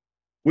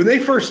 When they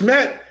first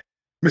met,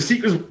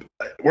 Mystique was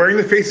wearing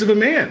the face of a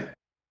man.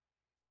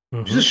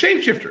 Mm-hmm. She's a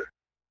shapeshifter.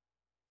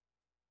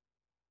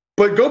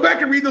 But go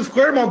back and read those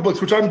Claremont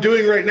books, which I'm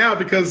doing right now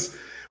because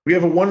we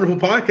have a wonderful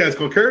podcast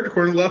called Character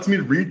Corner that allows me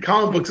to read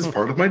comic books as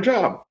part of my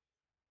job.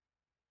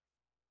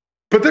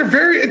 But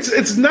they're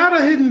it's not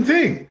a hidden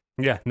thing.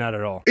 Yeah, not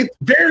at all. It's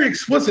very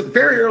explicit,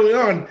 very early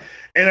on.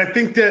 And I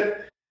think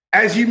that,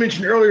 as you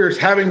mentioned earlier, is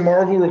having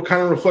Marvel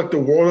kind of reflect the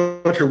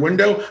world out your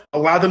window,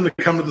 allow them to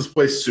come to this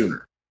place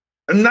sooner.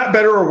 And not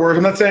better or worse.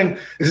 I'm not saying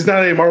this is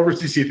not a Marvel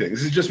versus DC thing.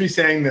 This is just me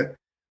saying that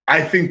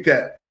I think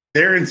that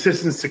their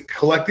insistence to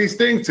collect these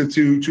things,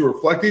 to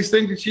reflect these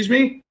things,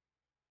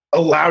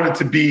 allowed it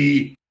to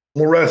be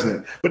more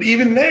resonant. But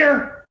even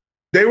there,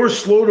 they were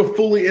slow to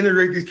fully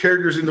integrate these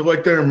characters into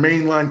like their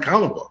mainline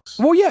comic books.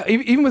 Well, yeah,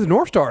 even with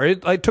North Star,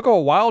 it took a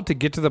while to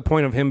get to the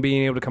point of him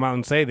being able to come out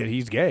and say that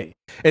he's gay.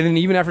 And then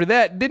even after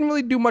that, didn't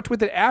really do much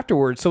with it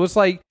afterwards. So it's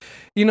like,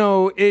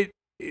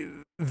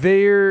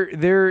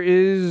 there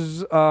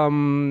is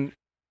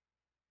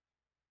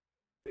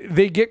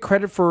they get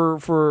credit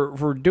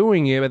for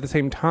doing it. At the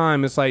same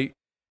time, it's like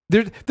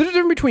there's a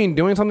difference between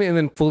doing something and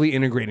then fully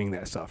integrating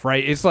that stuff,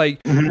 right? It's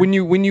like mm-hmm.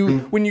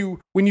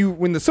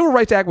 when the Civil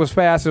Rights Act was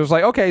passed, it was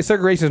like, okay,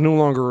 segregation is no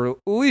longer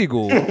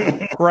illegal,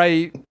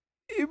 right?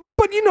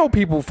 But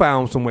people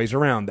found some ways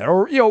around that,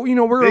 or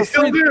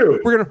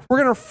we're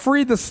gonna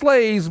free the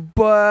slaves,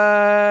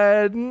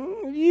 but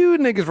you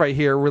niggas right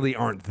here really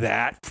aren't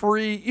that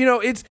free.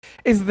 It's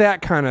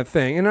that kind of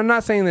thing. And I'm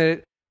not saying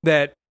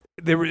that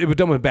it was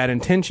done with bad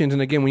intentions.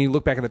 And again, when you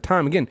look back at the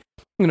time, again,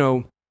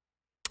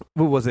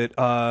 what was it?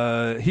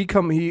 He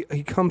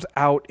comes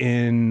out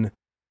in, I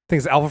think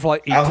it's Alpha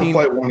Flight 18. Alpha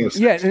Flight 106.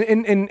 Yeah,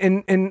 in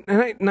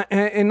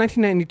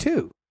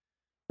 1992,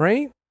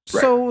 right?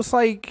 So it's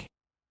like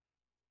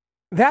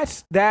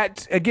that's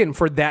again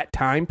for that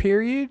time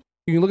period.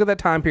 You can look at that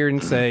time period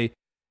and say,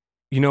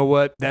 you know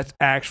what, that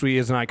actually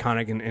is an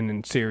iconic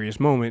and serious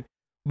moment.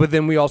 But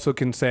then we also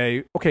can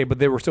say, okay, but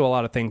there were still a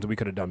lot of things that we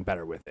could have done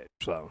better with it.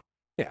 So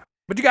yeah,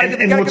 but you got to get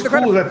the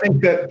credit. Cool is I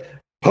think that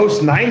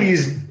post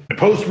 90s,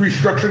 post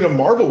restructuring of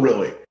Marvel,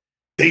 really,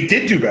 they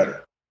did do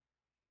better.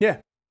 Yeah.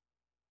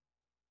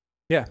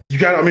 Yeah. We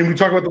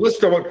talk about the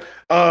list, talk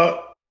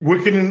about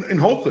Wicked and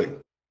Hulkling.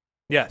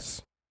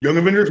 Yes. Young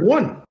Avengers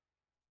 1.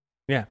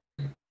 Yeah.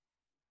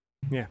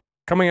 Yeah.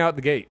 Coming out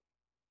the gate.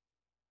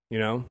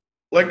 And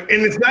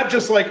it's not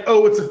just like,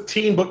 oh, it's a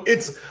teen book.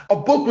 It's a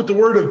book with the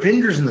word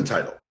Avengers in the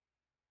title.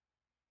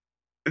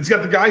 It's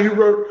got the guy who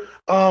wrote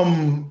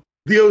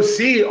the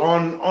OC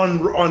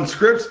on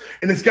scripts,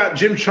 and it's got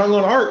Jim Chung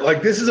on art.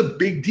 Like, this is a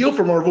big deal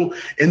for Marvel.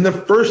 And the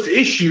first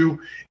issue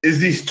is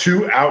these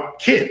two out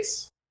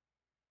kids.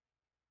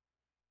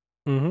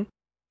 Mm-hmm.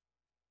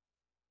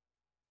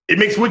 It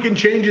makes Wiccan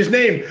change his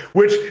name,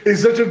 which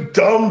is such a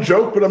dumb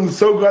joke, but I'm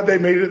so glad they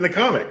made it in the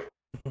comic.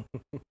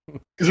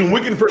 Because when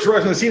Wiccan first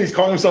arrives on the scene, he's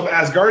calling himself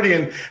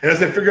Asgardian, and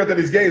as they figure out that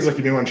he's gay, he's like,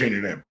 you may want to change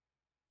your name.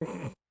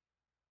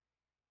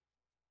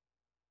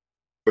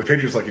 But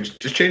Patriot's like,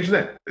 just change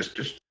that.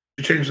 Just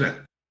change that.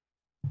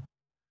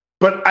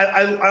 But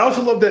I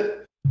also love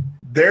that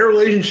their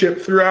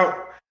relationship throughout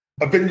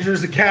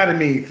Avengers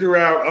Academy,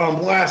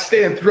 throughout Last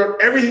Stand,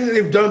 throughout everything that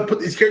they've done, put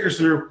these characters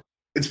through,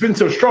 it's been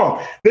so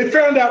strong. They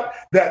found out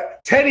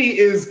that Teddy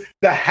is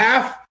the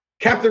half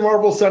Captain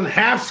Marvel son,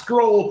 half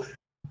Skrull,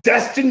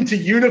 destined to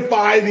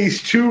unify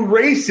these two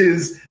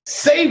races,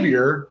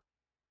 savior.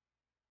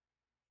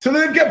 So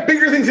they've got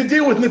bigger things to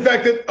deal with than the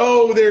fact that,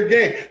 oh, they're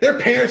gay. Their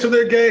parents are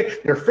they're gay.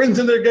 Their friends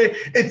are they're gay.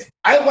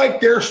 I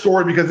like their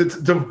story because it's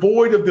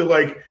devoid of the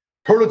like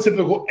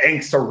prototypical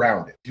angst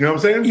around it. You know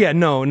what I'm saying? Yeah,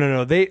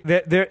 no.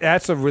 They're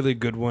that's a really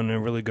good one and a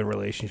really good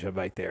relationship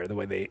right there. The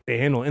way they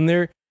handle it. And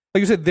they're,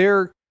 like you said,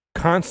 they're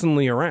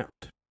constantly around.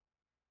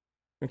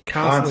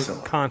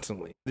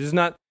 Constantly. They're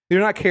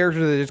not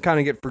characters that just kind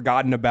of get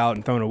forgotten about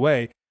and thrown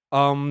away.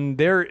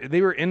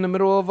 They were in the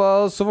middle of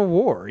a civil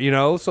war, you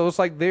know, so it's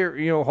like they're,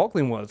 you know,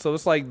 Hulkling was, so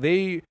it's like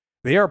they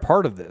are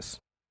part of this.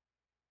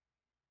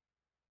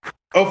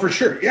 Oh, for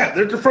sure, yeah,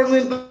 they're front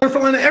line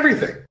of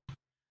everything.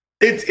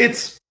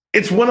 It's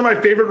one of my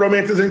favorite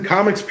romances in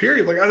comics.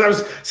 Period. Like as I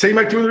was saying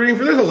back to the reading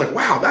for this, I was like,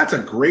 wow, that's a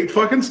great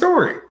fucking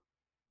story.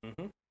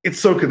 Mm-hmm. It's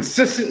so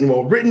consistent and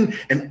well written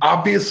and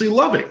obviously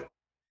loving.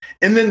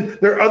 And then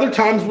there are other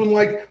times when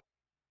like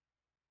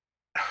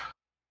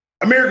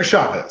America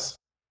Chavez.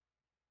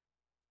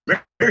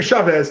 Mary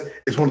Chavez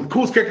is one of the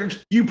coolest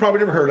characters you probably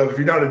never heard of if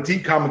you're not a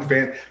deep comic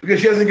fan,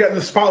 because she hasn't gotten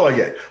the spotlight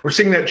yet. We're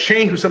seeing that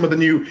change with some of the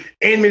new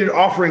animated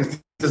offerings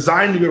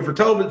designed to go for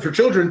television for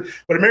children.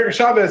 But America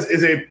Chavez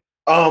is a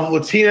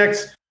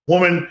Latinx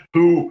woman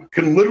who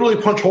can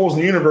literally punch holes in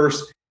the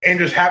universe and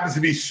just happens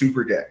to be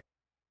super gay.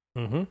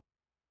 Mm-hmm.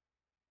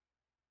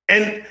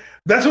 And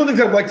that's one of the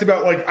things I've liked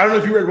about, like, I don't know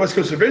if you read West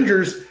Coast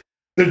Avengers,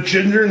 the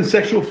gender and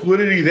sexual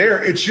fluidity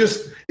there. It's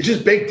just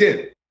baked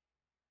in.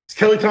 It's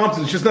Kelly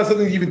Thompson. It's just not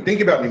something you even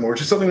think about anymore. It's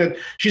just something that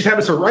she's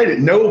happens to write it.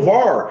 No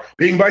VAR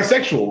being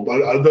bisexual.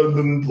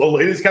 The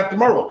latest Captain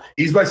Marvel,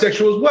 he's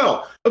bisexual as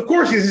well. Of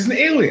course, he's an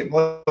alien.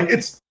 Like,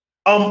 it's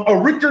a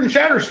Richter and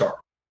Shatterstar.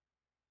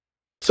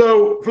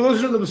 So for those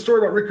who don't know the story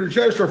about Richter and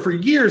Shatterstar, for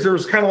years there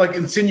was kind of like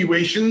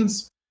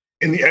insinuations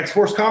in the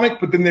X-Force comic,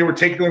 but then they were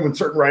taken away when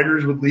certain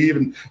writers would leave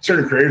and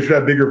certain creators would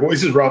have bigger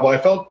voices. Rob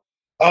Liefeld.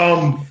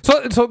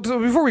 So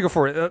before we go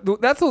forward,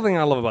 that's the thing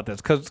I love about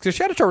this, because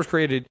Shatterstar was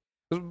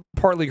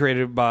partly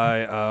created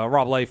by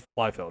Rob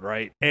Liefeld,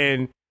 right?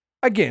 And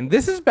again,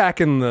 this is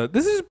back in the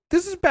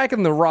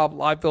Rob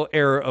Liefeld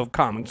era of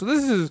comics. So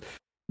this is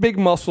big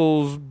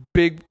muscles,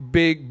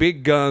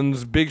 big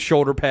guns, big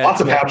shoulder pads,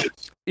 lots of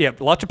patches. Yeah,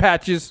 lots of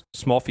patches,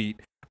 small feet,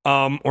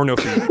 or no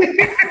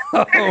feet.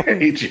 I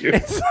hate you.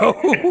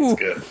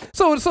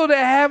 So to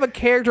have a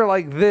character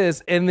like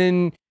this, and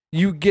then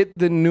you get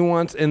the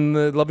nuance and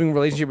the loving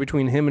relationship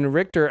between him and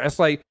Richter. It's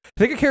like,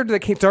 take a character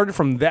that started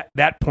from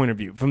that point of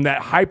view, from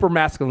that hyper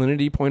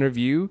masculinity point of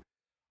view,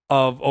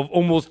 of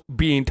almost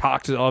being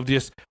toxic, of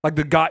just like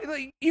the guy.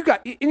 Like you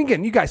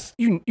guys,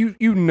 you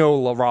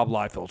know Rob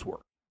Liefeld's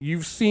work.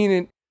 You've seen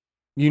it.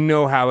 You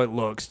know how it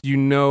looks. You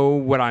know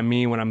what I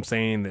mean when I'm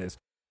saying this.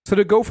 So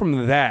to go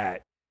from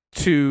that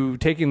to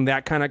taking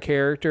that kind of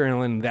character and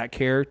letting that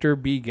character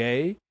be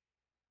gay, I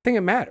think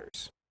it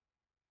matters.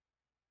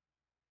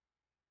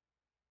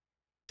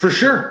 For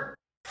sure.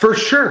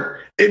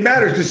 It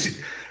matters.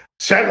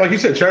 Like you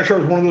said, Shatterstar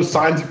was one of those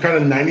signs of kind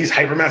of 90s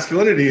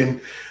hypermasculinity,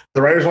 and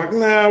the writers were like,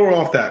 nah, we're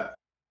off that.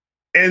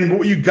 And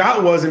what you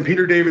got was, in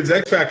Peter David's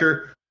X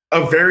Factor,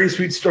 a very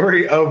sweet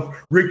story of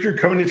Richter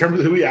coming to terms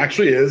with who he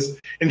actually is,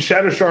 and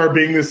Shatterstar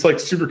being this like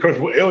super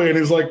coachable alien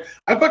who's like,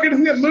 I fucking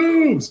think it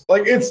moves.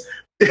 Like it's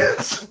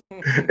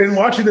and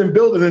watching them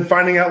build and then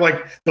finding out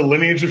like the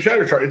lineage of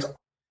Shatterstar.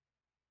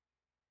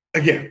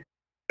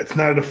 It's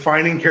not a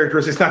defining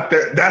characteristic. It's not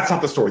there. That's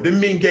not the story.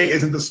 Them being gay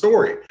isn't the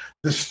story.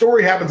 The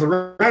story happens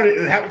around it,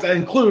 and it happens to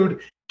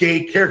include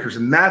gay characters.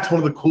 And that's one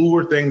of the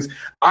cooler things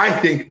I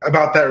think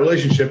about that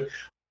relationship.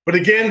 But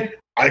again,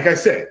 like I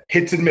said,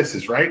 hits and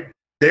misses, right?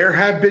 There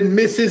have been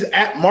misses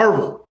at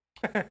Marvel.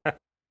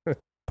 Put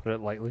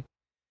it lightly.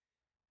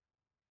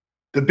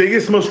 The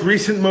biggest, most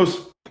recent,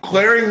 most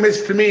glaring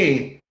miss to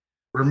me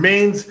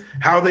remains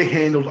how they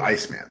handled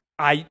Iceman.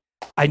 I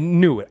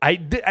knew it.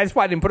 That's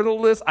why I didn't put it on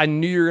the list. I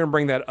knew you were going to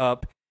bring that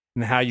up,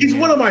 and how he's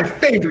one of my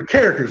favorite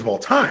characters of all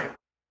time.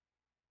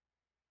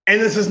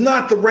 And this is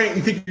not the rant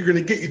you think you're going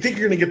to get. You think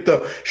you're going to get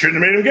the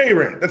shouldn't have made him gay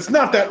rant. That's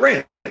not that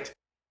rant.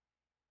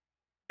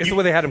 It's the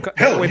way they had him.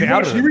 Hell,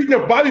 you reading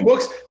up Bobby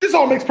books. This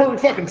all makes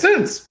perfect fucking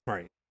sense.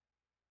 Right.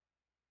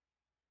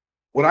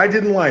 What I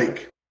didn't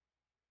like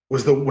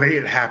was the way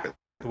it happened.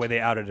 The way they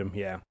outed him.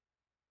 Yeah.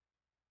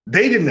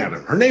 They didn't out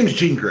him. Her name's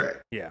Jean Grey.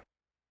 Yeah.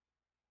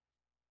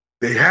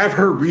 They have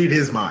her read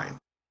his mind.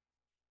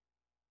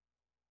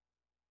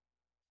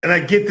 And I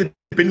get that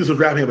Bendis was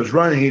wrapping up his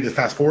run and he just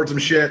fast forward some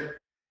shit. And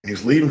he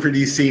was leaving for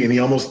DC and he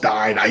almost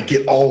died. I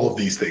get all of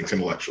these things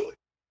intellectually.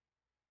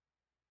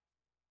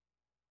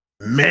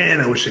 Man,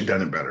 I wish they'd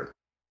done it better.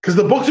 Because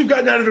the books we've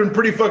gotten out of it have been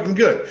pretty fucking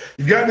good.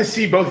 You've gotten to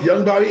see both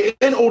young Bobby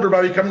and older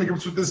Bobby coming to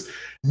grips with this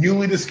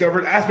newly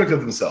discovered aspect of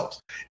themselves.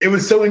 It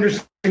was so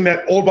interesting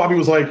that old Bobby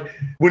was like,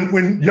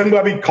 when young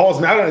Bobby calls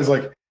him out, and he's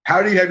like,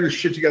 how do you have your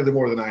shit together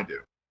more than I do?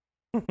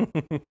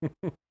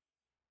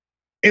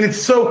 And it's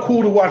so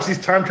cool to watch these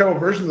time travel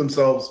versions of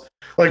themselves.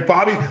 Like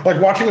Bobby,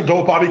 like watching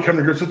adult Bobby come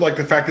to grips with like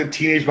the fact that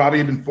teenage Bobby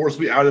had been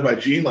forcibly outed by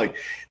Jean. Like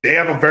they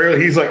have a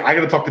very, he's like, I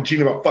got to talk to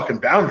Jean about fucking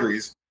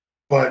boundaries,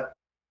 but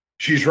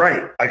she's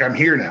right. Like I'm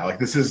here now. Like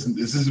this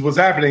is what's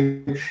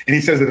happening. And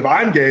he says that if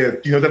I'm gay,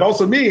 you know, that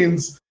also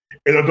means.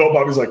 And adult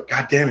Bobby's like,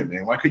 God damn it,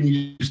 man! Why couldn't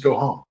you just go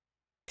home?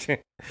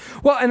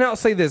 Well, and I'll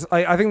say this: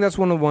 I think that's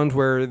one of the ones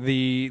where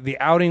the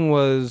outing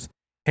was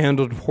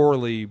handled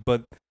poorly,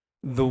 but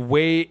the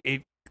way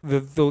it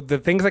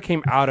the things that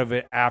came out of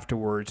it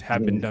afterwards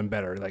have been done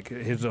better, like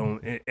his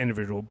own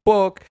individual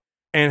book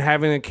and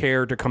having a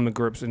character come to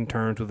grips in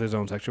terms with his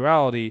own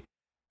sexuality.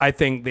 I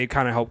think they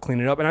kind of helped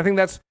clean it up, and I think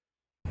that's,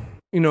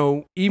 you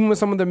know, even with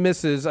some of the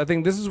misses, I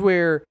think this is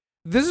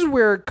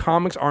where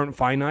comics aren't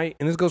finite,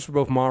 and this goes for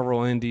both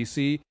Marvel and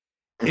DC.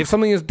 If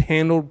something is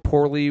handled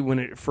poorly when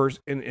it first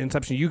in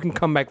inception, you can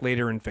come back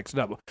later and fix it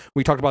up.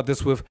 We talked about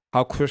this with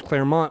how Chris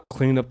Claremont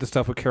cleaned up the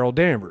stuff with Carol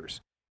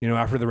Danvers, you know,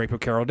 after the rape of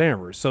Carol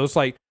Danvers. So it's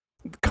like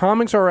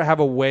comics have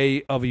a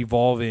way of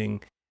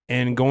evolving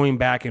and going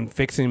back and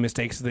fixing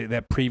mistakes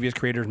that previous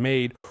creators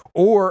made,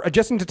 or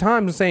adjusting to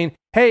times and saying,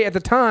 hey, at the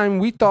time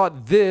we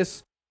thought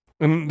this,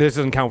 and this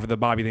doesn't count for the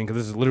Bobby thing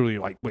because this is literally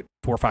like 4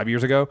 or 5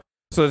 years ago.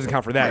 So it doesn't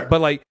count for that. Right. But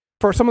like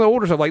for some of the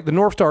older stuff, like the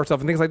North Star stuff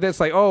and things like this,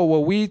 like, oh,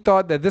 well, we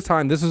thought that this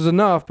time this is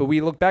enough, but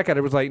we look back at it,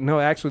 it was like, no,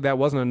 actually that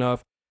wasn't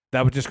enough.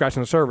 That was just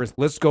scratching the surface.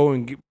 Let's go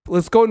and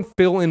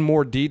fill in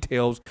more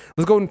details.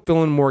 Let's go and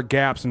fill in more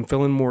gaps and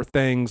fill in more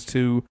things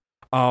to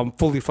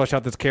fully flesh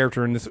out this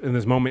character in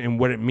this moment and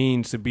what it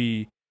means to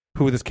be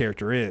who this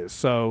character is.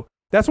 So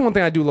that's one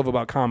thing I do love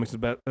about comics,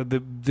 about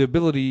the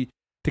ability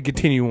to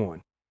continue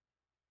on.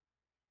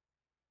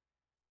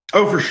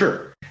 Oh, for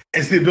sure.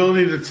 It's the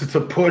ability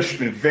to push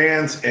and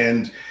advance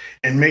and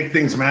make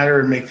things matter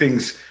and make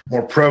things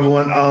more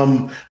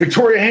prevalent.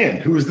 Victoria Hand,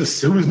 who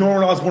was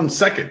Norman Osborn's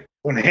second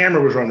when Hammer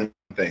was running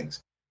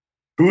things,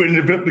 who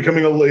ended up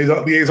becoming a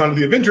liaison to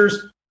the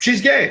Avengers. She's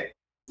gay.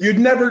 You'd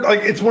never,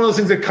 like, it's one of those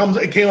things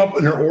it came up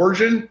in her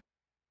origin,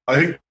 I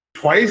think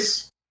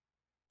twice,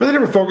 but they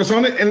never focus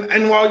on it.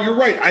 And while you're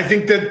right, I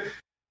think that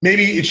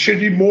maybe it should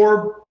be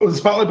more of the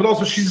spotlight, but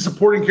also she's a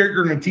supporting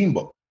character in a teen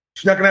book.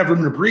 She's not going to have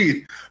room to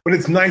breathe, but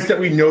it's nice that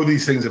we know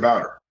these things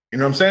about her. You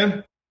know what I'm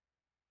saying?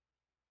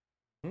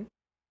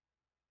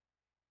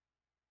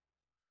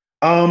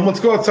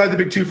 Let's go outside the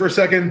big two for a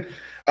second.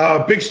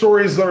 Big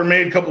stories that were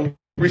made a couple of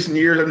recent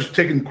years. I'm just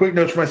taking quick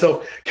notes for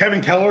myself.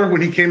 Kevin Keller,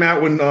 when he came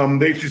out, when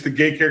they introduced the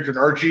gay character in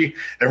Archie,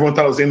 everyone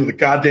thought it was the end of the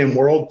goddamn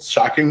world.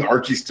 Shocking.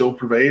 Archie still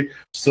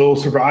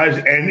survives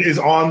and is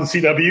on the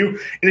CW.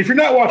 And if you're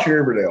not watching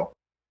Riverdale,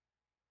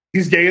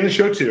 he's gay in the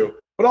show too.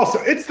 But also,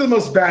 it's the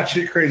most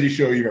batshit crazy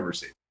show you've ever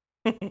seen.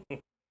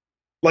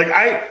 Like,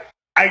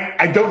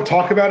 I don't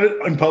talk about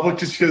it in public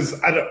just because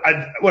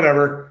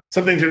whatever.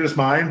 Some things are just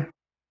mine.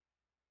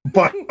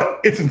 But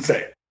it's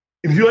insane.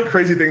 If you like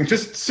crazy things,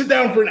 just sit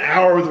down for an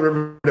hour with the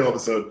Riverdale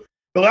episode.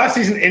 The last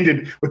season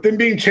ended with them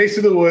being chased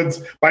through the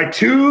woods by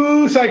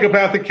two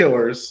psychopathic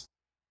killers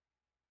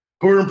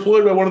who were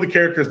employed by one of the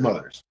characters'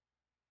 mothers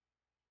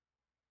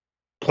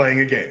playing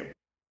a game.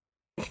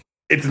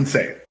 It's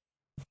insane.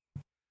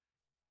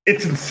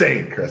 It's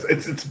insane, Chris.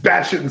 It's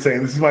batshit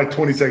insane. This is my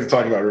 20 seconds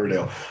talking about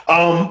Riverdale.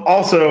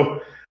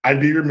 Also, I'd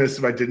be remiss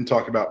if I didn't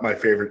talk about my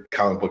favorite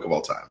comic book of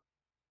all time.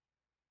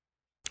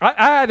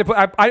 I had to put.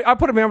 I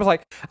put him in. I was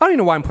like, I don't even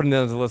know why I'm putting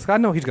that on the list. I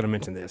know he's going to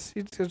mention this.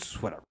 It's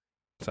just whatever.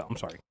 So I'm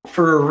sorry.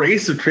 For a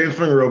race of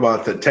transforming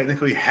robots that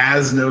technically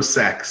has no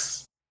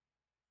sex,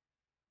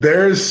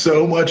 there's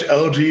so much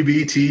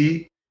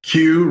LGBTQ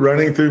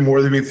running through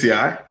More Than Meets the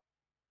Eye.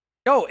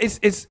 Oh,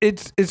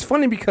 it's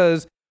funny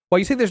because while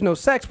you say there's no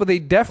sex, but they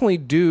definitely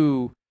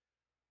do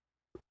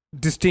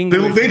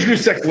distinguish. They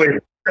introduce sex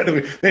later. They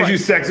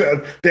introduce sex.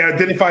 They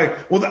identify.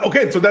 Well,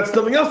 okay, so that's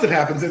something else that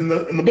happens in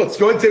the books.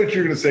 Go ahead and say what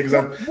you're going to say, because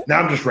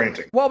I'm just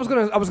ranting. Well,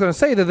 I was gonna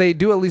say that they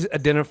do at least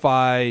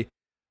identify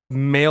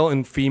male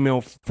and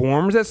female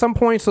forms at some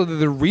point, so that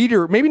the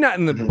reader, maybe not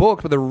in the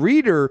book, but the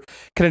reader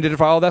can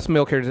identify, oh, that's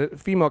male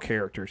characters, female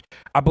characters.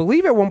 I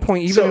believe at one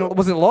point, even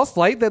was it Lost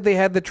Light that they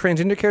had the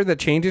transgender character that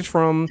changes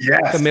from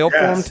the male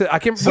form to, I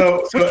can't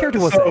remember which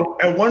character was it?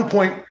 At one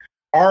point,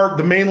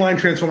 the mainline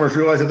Transformers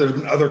realized that there's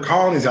been other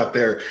colonies out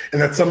there,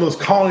 and that some of those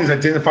colonies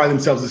identify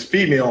themselves as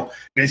female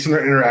based on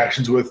their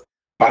interactions with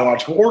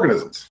biological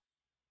organisms.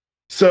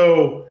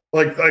 So,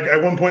 like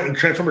at one point, a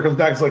Transformer comes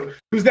back, it's like,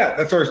 who's that?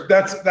 That's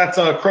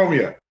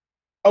Chromia.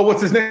 Oh,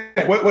 what's his name?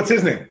 What's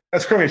his name?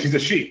 That's Chromia. She's a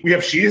she. We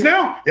have she's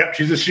now? Yep,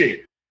 she's a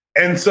she.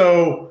 And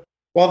so,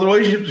 while the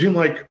relationship between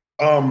like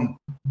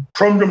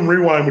Chromedom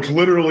Rewind, which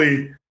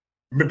literally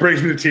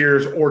brings me to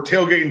tears, or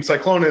Tailgate and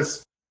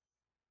Cyclonus,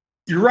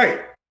 you're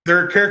right.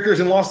 There are characters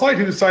in Lost Light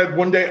who decide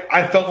one day,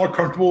 I felt more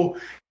comfortable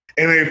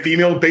in a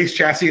female-based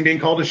chassis and being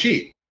called a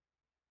she.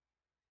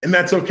 And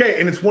that's okay.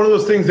 And it's one of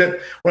those things that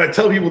when I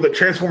tell people that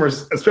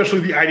Transformers, especially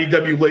the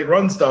IDW late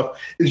run stuff,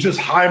 is just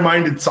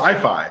high-minded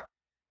sci-fi.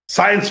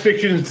 Science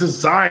fiction is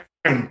designed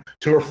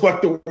to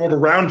reflect the world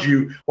around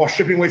you while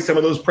stripping away some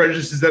of those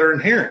prejudices that are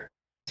inherent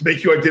to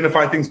make you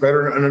identify things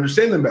better and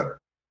understand them better.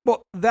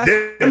 Well,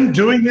 them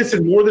doing this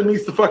in More Than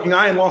Meets the Fucking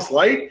Eye and Lost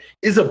Light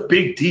is a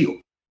big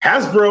deal.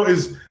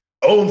 Hasbro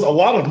owns a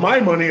lot of my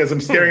money as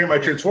I'm staring at my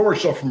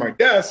Transformers shelf from my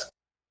desk.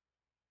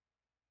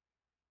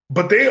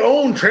 But they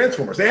own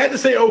Transformers. They had to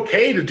say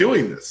okay to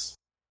doing this.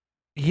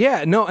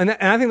 Yeah, no, and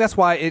I think that's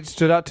why it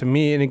stood out to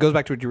me, and it goes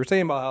back to what you were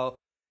saying about how,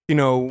 you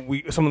know,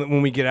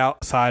 when we get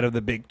outside of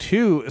the big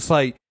two, it's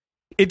like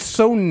it's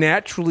so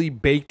naturally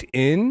baked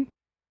in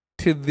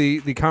to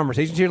the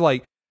conversations here.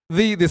 Like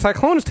the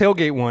Cyclonus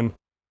tailgate one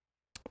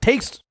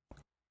takes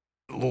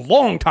a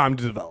long time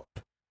to develop.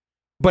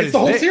 But it's the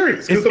whole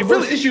series. Because the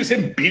first issue is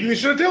him beating the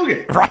shit at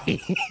tailgate.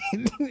 Right.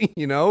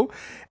 You know?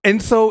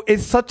 And so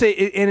it's such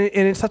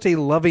it's such a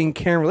loving,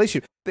 caring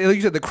relationship. Like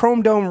you said, the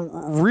Chrome Dome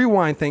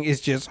rewind thing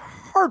is just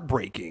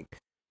heartbreaking.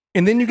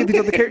 And then you get these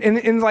other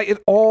characters, and like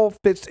it all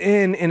fits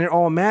in and it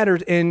all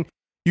matters. And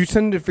you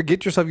tend to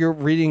forget yourself you're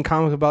reading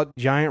comics about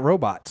giant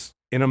robots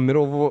in the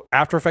middle of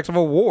after effects of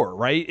a war,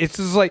 right? It's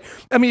just like,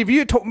 I mean, if you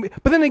had told me,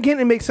 but then again,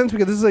 it makes sense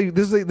because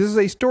this is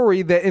a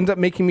story that ends up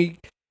making me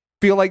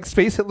feel like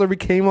Space Hitler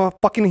became a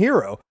fucking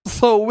hero.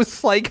 So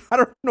it's like, I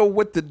don't know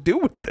what to do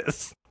with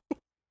this.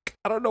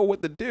 I don't know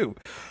what to do.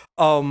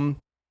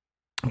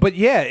 But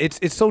yeah,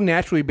 it's so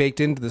naturally baked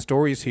into the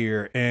stories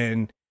here,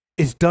 and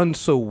it's done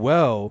so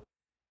well.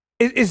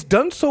 It's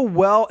done so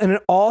well, and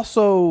it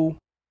also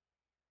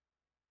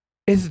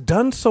is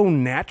done so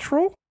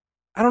natural.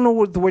 I don't know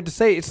what the word to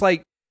say. It's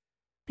like,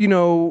 you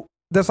know,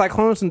 the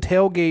Cyclonus and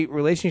Tailgate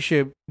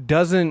relationship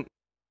doesn't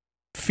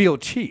feel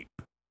cheap.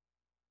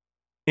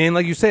 And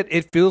like you said,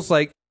 it feels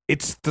like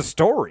it's the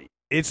story.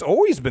 It's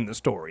always been the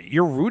story.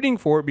 You're rooting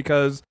for it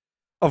because,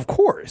 of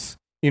course,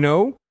 you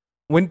know,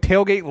 when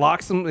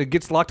Tailgate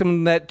gets locked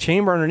in that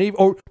chamber underneath,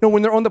 or no,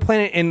 when they're on the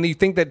planet and you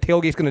think that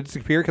Tailgate's going to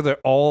disappear because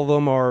all of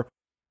them are,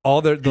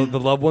 all the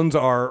loved ones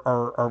are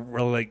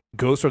like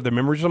ghosts or their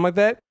memories or something like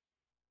that,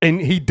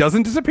 and he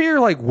doesn't disappear.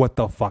 Like, what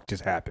the fuck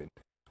just happened?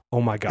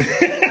 Oh my god,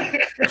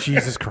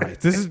 Jesus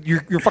Christ! This is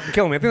you're fucking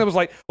killing me. I think that was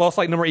like Lost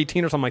Light number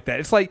 18 or something like that.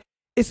 It's like.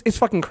 It's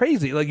fucking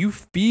crazy. Like you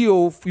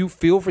feel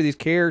for these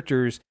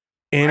characters,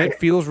 and it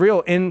feels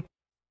real, and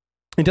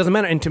it doesn't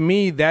matter. And to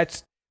me,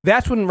 that's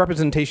when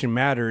representation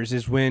matters.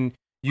 Is when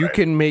you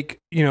can make,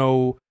 you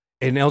know,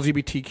 an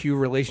LGBTQ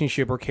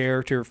relationship or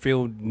character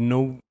feel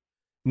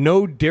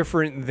no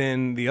different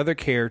than the other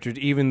characters,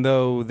 even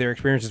though their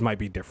experiences might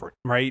be different.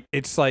 Right?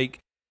 It's like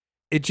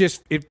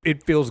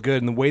it feels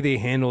good, and the way they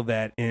handle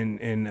that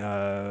in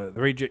the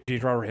way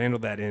James Robert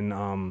handled that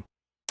in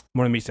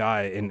More Than Meets the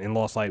Eye and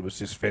Lost Light was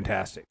just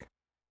fantastic.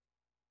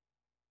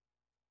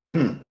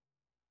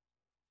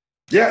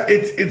 Yeah,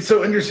 it's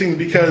so interesting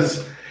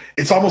because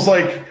it's almost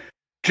like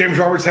James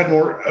Roberts had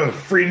more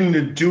freedom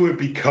to do it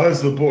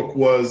because the book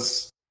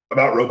was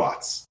about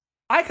robots.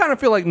 I kind of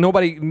feel like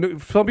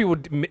some people,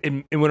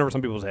 it went over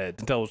some people's heads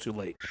until it was too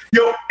late.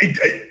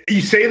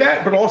 You say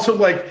that, but also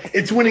like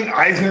it's winning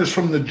Eisners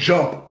from the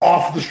jump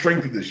off the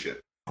strength of this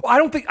shit.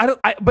 Well,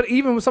 but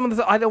even with some of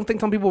this, I don't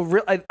think some people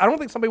realize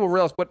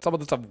what some of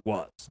the stuff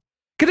was.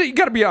 Cause you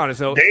got to be honest,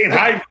 though.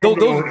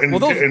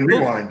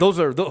 Rewind. Those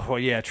are, well,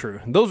 yeah, true.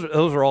 Those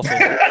are also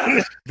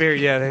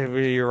very, yeah.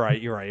 You're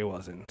right. It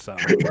wasn't. So,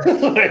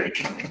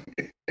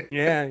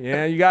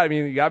 yeah. You got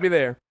to be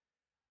there.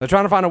 They're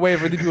trying to find a way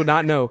for these people to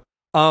not know.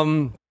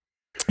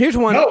 Here's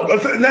one. No,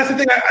 that's the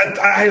thing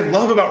I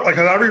love about, like,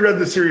 I reread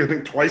this series I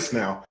think twice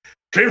now.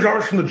 James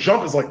Roberts from the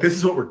jump is like, this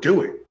is what we're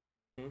doing.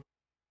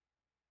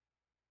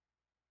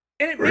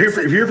 If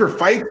you're here for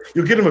fight,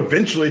 you'll get them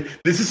eventually.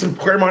 This is some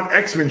Claremont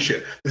X-Men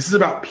shit. This is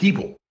about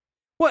people.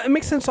 Well, it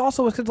makes sense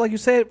also because, like you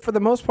said, for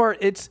the most part,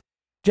 it's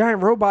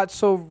giant robots.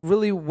 So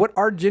really, what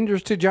are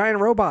genders to giant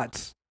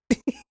robots?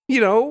 You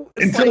know?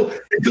 Until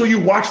you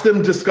watch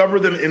them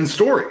discover them in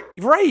story.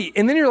 Right.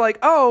 And then you're like,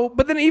 oh,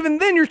 but then even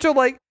then you're still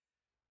like,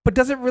 but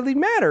does it really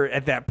matter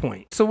at that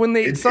point? So when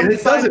they... it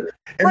doesn't.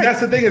 And right.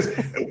 That's the thing is,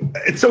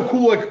 it's so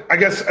cool, like, I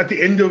guess at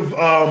the end of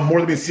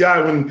More Than CI,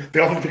 when they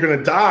all think they're going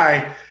to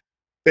die...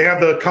 They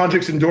have the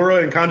Conjux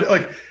Endura and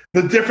like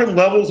the different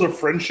levels of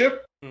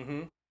friendship.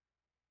 Mm-hmm.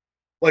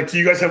 Like, do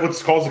you guys have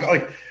what's called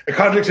like a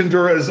Conjux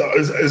Endura is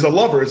a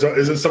lover, is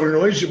someone in a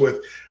relationship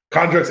with.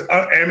 Conjux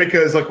Amica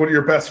is like one of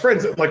your best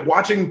friends. Like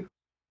watching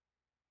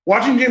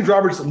James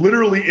Roberts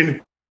literally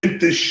invent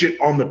this shit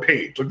on the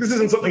page. Like this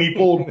isn't something he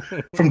pulled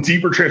from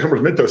deeper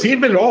Transformers mythos. He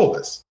invented all of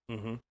this,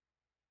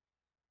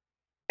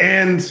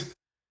 and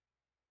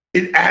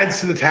it adds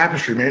to the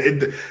tapestry,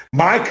 man.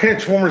 My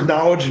Transformers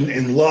knowledge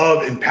and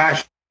love and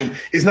passion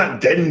is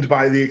not deadened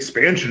by the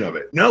expansion of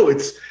it. No,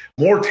 it's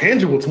more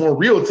tangible. It's more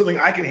real. It's something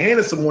I can hand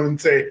to someone and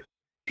say,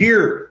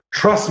 here,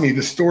 trust me,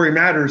 the story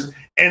matters.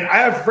 And I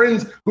have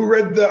friends who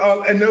read the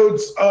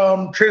Anode's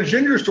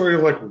transgender story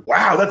and are like,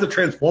 wow, that's a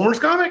Transformers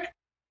comic?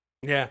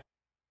 Yeah.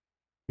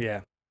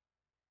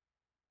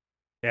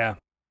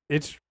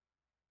 It's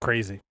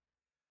crazy.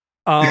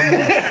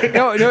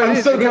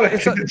 I'm so glad I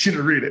get you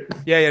to read it.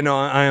 Yeah, no,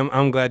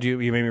 I'm glad you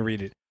made me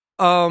read it.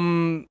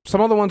 Some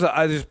other ones that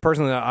I just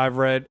personally that I've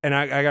read, and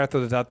I gotta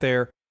throw this out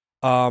there.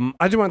 I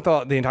just want to throw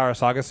out the entire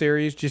Saga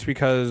series just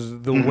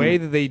because the way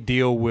that they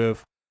deal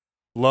with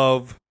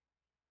love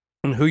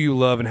and who you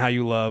love and how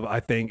you love, I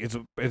think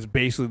is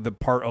basically the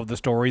part of the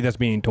story that's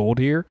being told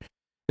here.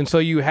 And so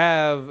you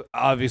have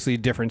obviously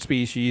different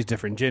species,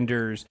 different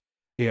genders.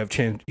 You have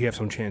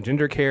some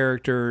transgender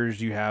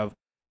characters. You have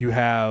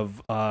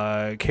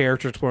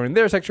characters exploring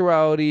their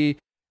sexuality.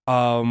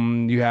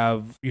 You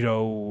have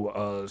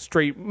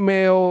straight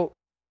male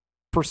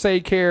per se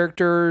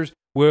characters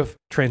with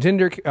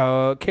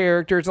transgender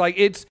characters. Like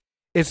it's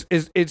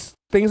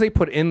things they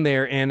put in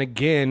there, and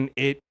again,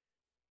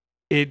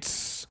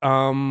 it's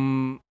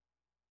something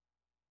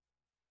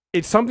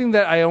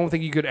that I don't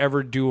think you could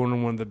ever do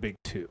on one of the big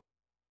two.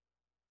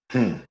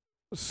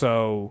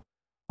 So,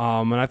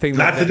 and I think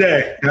not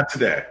today.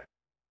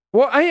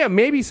 Well,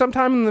 maybe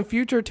sometime in the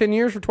future, 10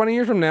 years or 20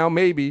 years from now,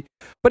 maybe.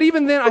 But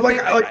even then,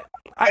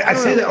 I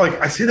say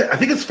that. I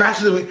think it's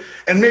fascinating,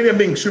 and maybe I'm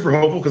being super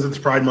hopeful because it's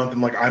Pride Month,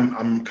 and like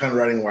I'm kind of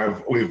riding a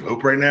wave of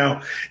hope right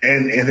now.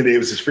 And Anthony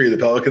Davis is free of the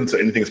Pelicans, so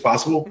anything is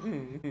possible.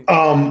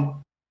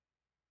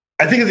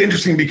 I think it's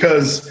interesting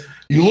because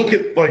you look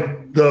at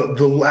like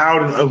the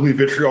loud and ugly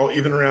vitriol,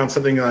 even around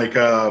something like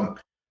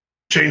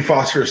Jane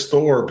Foster's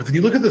Thor, but then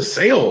you look at the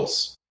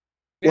sales.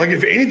 Like,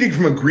 if anything,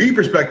 from a greed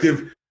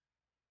perspective,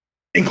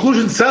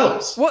 inclusion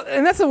sells. Well,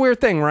 and that's a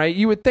weird thing, right?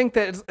 You would think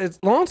that as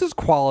long as it's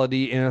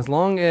quality and as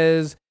long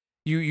as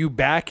you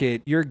back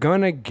it, you're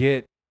gonna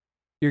get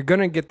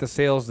the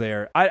sales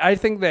there. I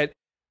think that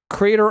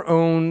creator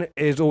own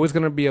is always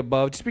gonna be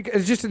above, just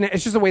because it's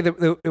just the way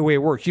the way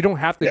it works. You don't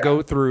have to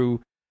go through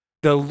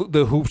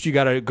the hoops you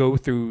got to go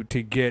through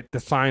to get the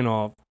sign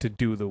off to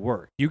do the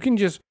work. You can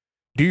just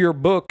do your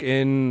book,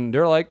 and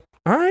they're like,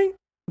 all right,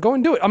 go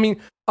and do it. I mean,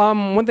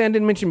 one thing I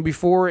didn't mention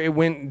before it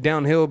went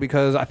downhill,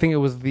 because I think it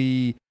was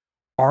the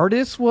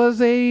artist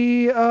was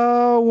a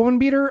woman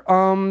beater.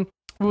 What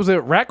was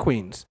it? Rat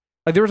Queens.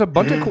 Like, there was a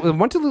bunch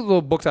of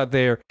little books out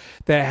there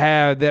that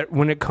had that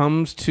when it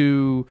comes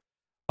to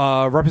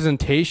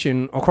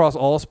representation across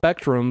all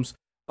spectrums,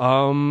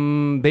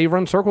 they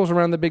run circles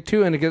around the big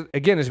two, and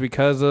again, it's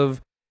because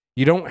of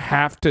you don't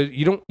have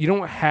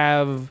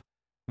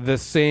the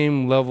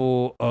same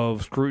level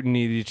of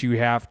scrutiny that you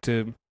have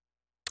to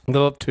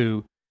live up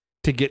to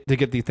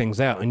get these things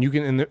out, and you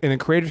can and the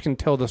creators can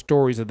tell the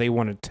stories that they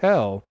want to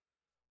tell,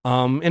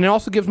 and it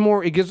also gives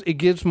more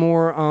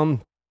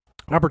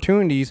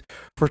opportunities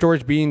for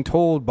stories being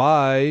told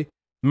by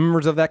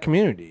members of that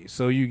community.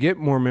 So you get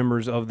more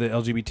members of the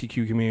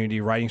LGBTQ community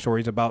writing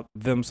stories about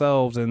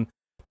themselves and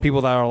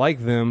people that are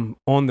like them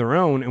on their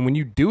own. And when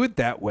you do it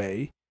that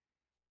way,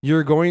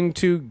 you're going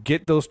to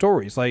get those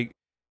stories. Like,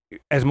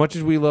 as much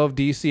as we love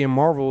DC and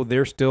Marvel,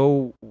 they're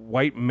still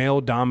white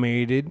male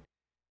dominated,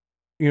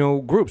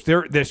 groups.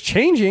 It's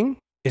changing,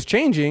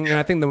 and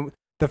I think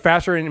the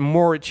faster and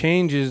more it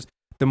changes,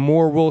 the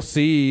more we'll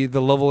see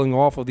the leveling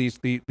off of these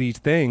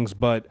things.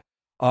 But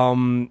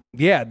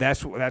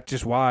that's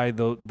just why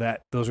those are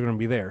going to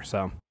be there.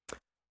 So,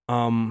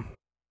 you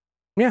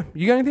got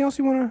anything else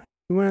you want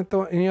to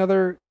throw? Any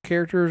other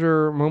characters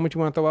or moments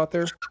you want to throw out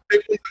there?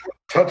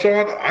 Touch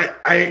on.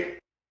 I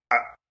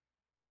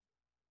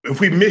if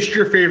we missed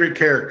your favorite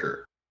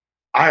character,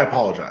 I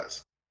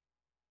apologize,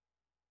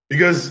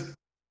 because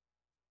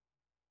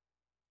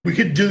we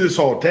could do this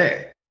all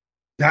day.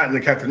 Not in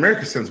the Captain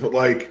America sense, but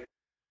like,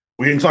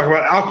 we didn't talk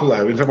about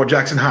Alcalá, we didn't talk about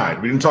Jackson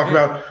Hyde, we didn't talk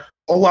about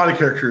a lot of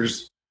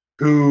characters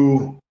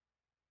who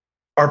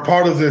are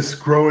part of this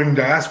growing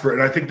diaspora,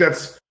 and I think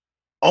that's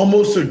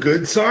almost a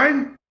good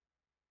sign.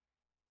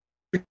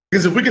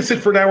 Because if we could sit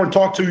for an hour and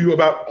talk to you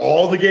about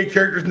all the gay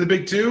characters in the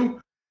big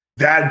two,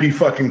 that'd be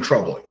fucking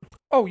troubling.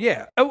 Oh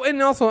yeah. Oh,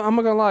 and also, I'm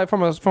not gonna lie,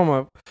 from a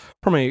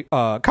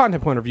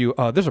content point of view,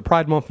 there's a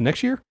Pride Month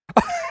next year.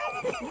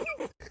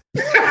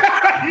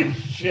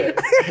 Shit.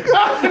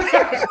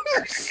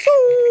 So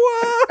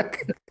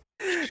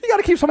you got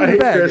to keep some in the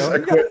bag. Chris, I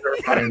quit.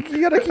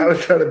 You got to keep. I was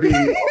trying to be.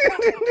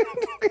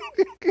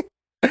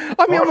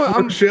 I mean,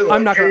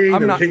 I'm not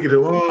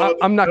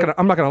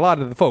gonna lie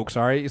to the folks.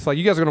 All right, it's like,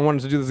 you guys are gonna want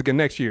us to do this again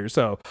next year,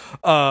 so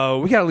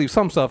we gotta leave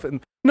some stuff.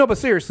 No, but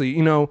seriously,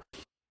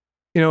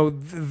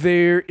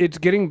 it's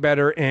getting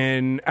better,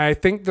 and I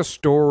think the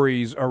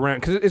stories around,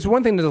 because it's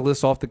one thing to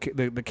list off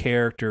the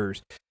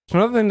characters. It's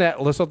another thing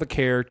that lists off the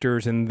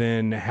characters and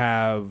then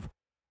have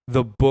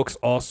the books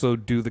also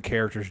do the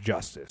characters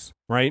justice,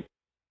 right?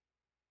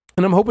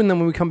 And I'm hoping that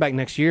when we come back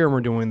next year and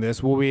we're doing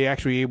this, we'll be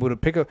actually able to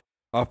pick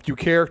a few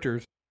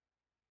characters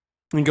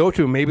and go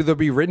to. Maybe they'll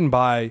be written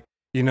by,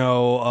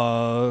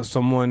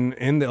 someone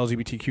in the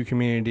LGBTQ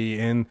community,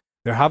 and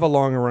they'll have a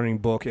longer running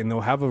book, and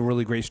they'll have a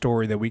really great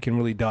story that we can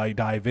really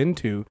dive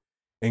into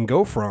and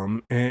go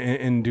from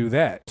and do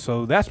that.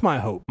 So that's my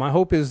hope. My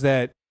hope is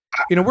that,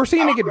 we're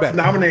seeing it get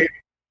better.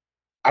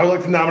 I would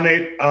like to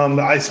nominate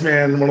the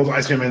Iceman, one of those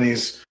Iceman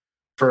minis,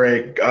 for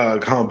a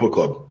comic book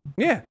club.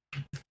 Yeah.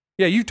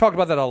 Yeah, you've talked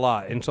about that a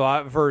lot, and so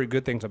I've heard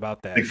good things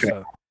about that.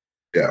 So.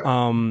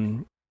 Yeah.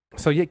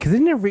 So yeah, because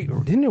didn't it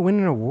win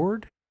an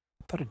award?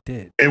 I thought it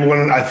did. It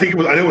won. I think it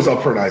was. I know it was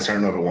up for an Ice. I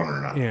don't know if it won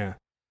or not. Yeah.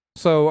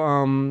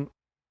 So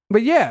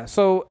but yeah.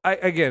 So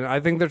I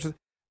think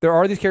there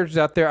are these characters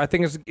out there. I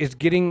think it's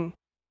getting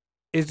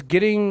it's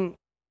getting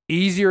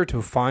easier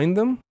to find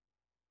them.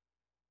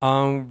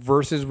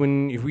 Versus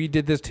if we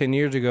did this 10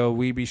 years ago,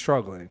 we'd be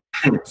struggling.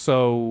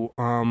 So,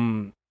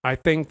 I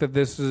think that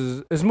this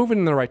is moving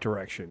in the right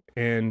direction.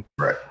 And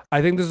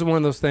I think this is one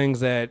of those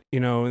things that,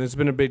 there's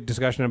been a big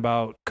discussion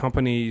about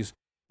companies,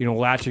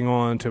 latching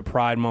on to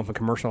Pride Month and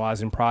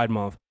commercializing Pride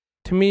Month.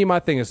 To me, my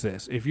thing is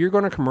this: if you're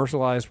going to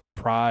commercialize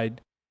Pride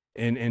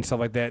and stuff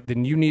like that,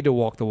 then you need to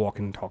walk the walk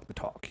and talk the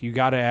talk. You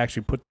got to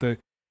actually put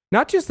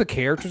not just the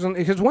characters on,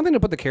 because one thing to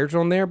put the characters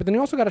on there, but then you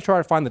also got to try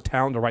to find the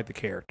talent to write the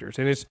characters.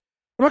 And I'm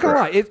not gonna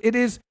lie, it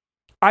is.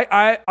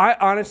 I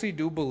honestly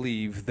do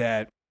believe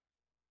that,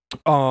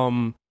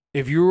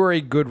 if you are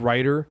a good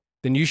writer,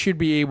 then you should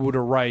be able to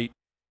write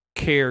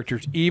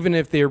characters, even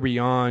if they're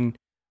beyond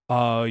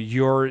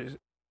your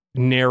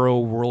narrow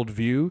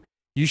worldview.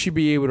 You should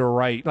be able to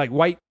write, like,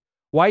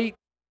 white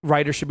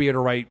writers should be able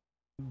to write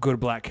good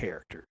black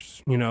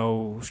characters.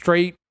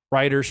 Straight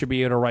writers should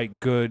be able to write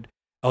good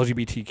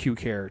LGBTQ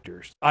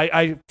characters.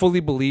 I fully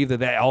believe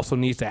that also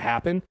needs to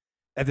happen.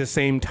 At the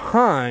same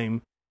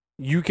time,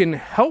 you can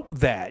help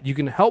that. You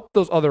can help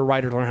those other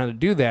writers learn how to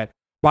do that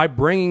by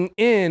bringing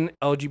in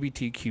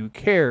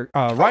LGBTQ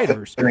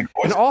writers and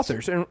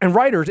authors and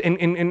writers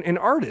and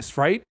artists,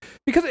 right?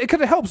 Because it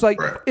helps. Like,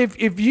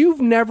 if you've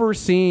never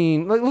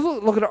seen, like,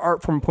 look at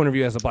art from a point of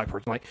view as a black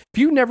person. Like, if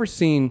you've never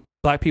seen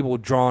black people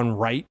drawn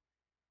right,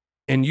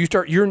 and you're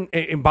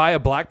by a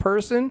black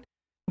person,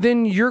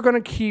 then you're going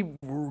to keep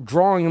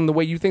drawing them the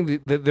way you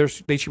think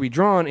that they should be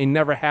drawn and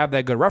never have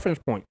that good reference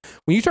point.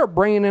 When you start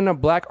bringing in a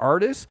black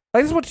artist,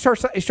 like, this is what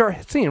you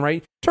start seeing,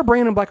 right? Start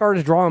bringing in black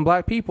artists drawing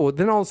black people,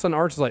 then all of a sudden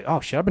artists are like, oh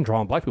shit, I've been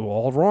drawing black people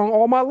all wrong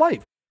all my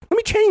life. Let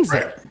me change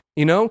that.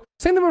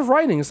 Same thing with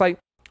writing. It's like,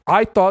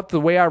 I thought the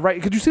way I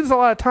write, because you see this a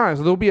lot of times.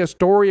 There'll be a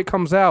story that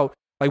comes out,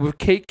 like with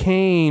Kate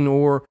Kane,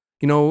 or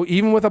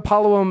even with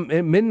Apollo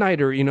at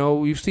Midnighter.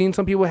 We've seen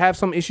some people have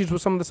some issues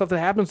with some of the stuff that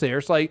happens there.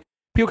 It's like,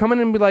 people come in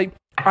and be like,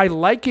 I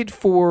like it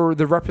for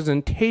the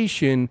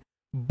representation,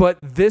 but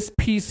this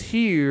piece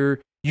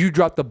here, you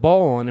dropped the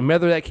ball on. And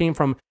whether that came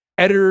from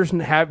editors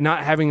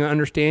not having an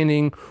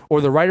understanding, or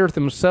the writers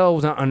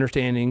themselves not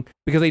understanding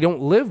because they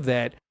don't live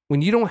that,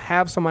 when you don't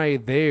have somebody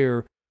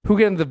there who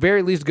can at the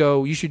very least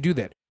go, you should do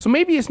that. So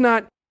maybe it's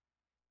not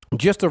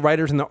just the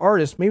writers and the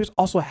artists, maybe it's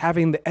also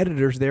having the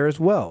editors there as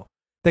well.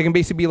 They can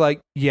basically be like,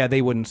 yeah,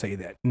 they wouldn't say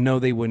that. No,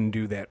 they wouldn't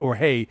do that. Or,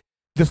 hey,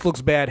 this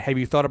looks bad. Have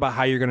you thought about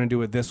how you're going to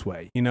do it this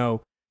way?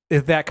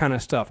 It's that kind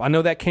of stuff. I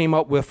know that came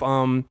up with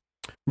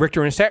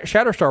Richter and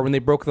Shatterstar when they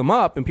broke them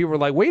up, and people were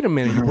like, wait a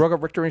minute, you broke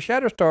up Richter and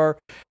Shatterstar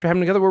for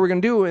having together, what we're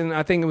going to do? And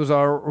I think it was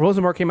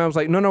Rosenberg came out and was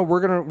like, no,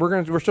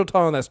 we're still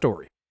telling that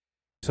story.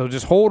 So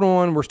just hold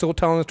on. We're still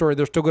telling the story.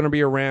 They're still going to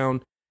be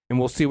around, and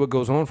we'll see what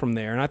goes on from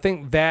there. And I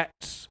think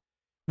that's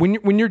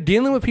when you're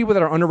dealing with people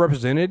that are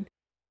underrepresented,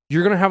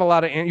 you're going to have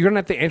you're going to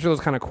have to answer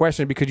those kind of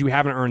questions because you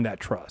haven't earned that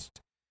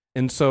trust.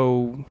 And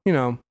so,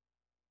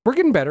 we're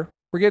getting better.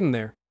 We're getting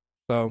there.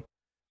 So,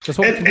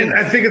 and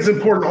I think it's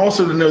important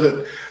also to know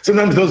that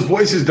sometimes those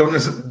voices don't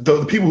necessarily,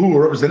 the people who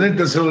are represented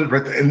necessarily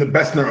in the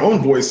best in their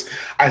own voice.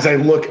 As I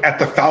look at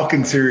the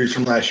Falcon series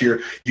from last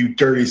year, you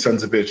dirty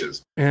sons of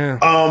bitches. Yeah.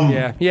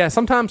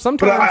 Sometimes.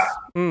 Sometimes.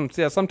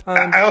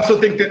 I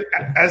also think that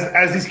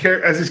as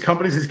these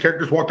companies, these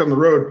characters walk down the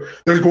road,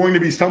 there's going to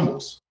be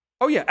stumbles.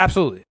 Oh yeah,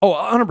 absolutely. Oh,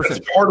 100%. That's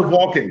part of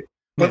walking.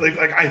 But like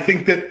I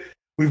think that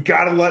we've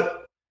got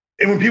to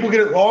and when people get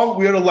it wrong,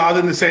 we got to allow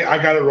them to say,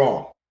 I got it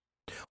wrong.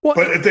 Well,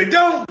 but if they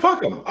don't,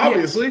 fuck them,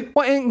 obviously. Yeah.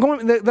 Well,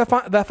 and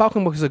that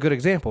Falcon book is a good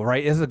example,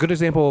 right? It's a good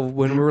example of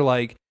when we were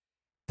like,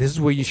 this is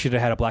where you should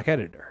have had a black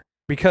editor.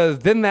 Because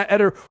then that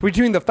editor,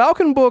 between the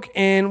Falcon book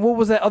and what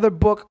was that other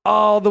book?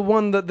 Oh, the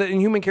one, the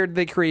Inhuman character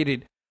they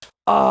created.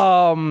 You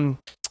know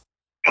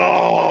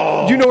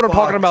what I'm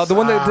talking about. The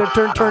one that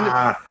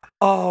turned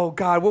oh,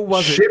 God, what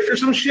was it? Shift or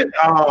some shit?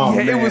 Oh,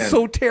 yeah, man. It was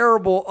so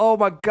terrible. Oh,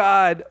 my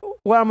God.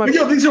 What am I?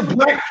 These are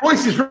black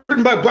voices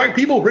written by black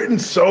people, written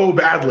so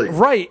badly.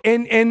 Right.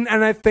 And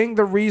I think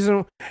the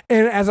reason,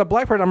 and as a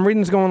black person, I'm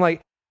reading this going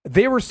like,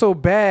 they were so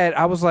bad.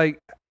 I was like,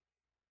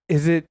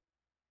 is it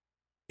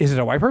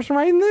a white person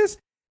writing this?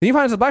 Then you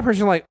find it's a black person,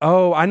 you're like,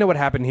 oh, I know what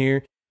happened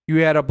here. You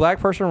had a black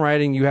person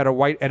writing, you had a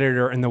white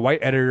editor, and the white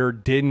editor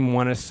didn't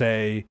want to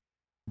say,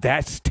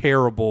 that's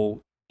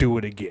terrible, do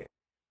it again.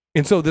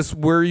 And so this is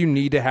where you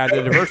need to have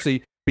the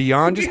diversity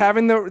beyond just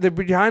having the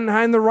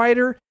behind the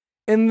writer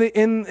and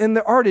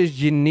the artist.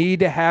 You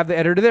need to have the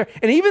editor there,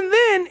 and even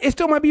then, it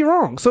still might be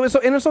wrong. So it's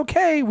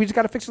okay. We just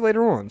got to fix it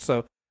later on.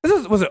 So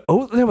it wasn't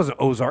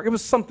Ozark. It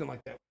was something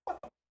like that. What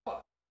the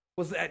fuck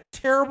was that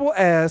terrible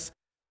ass?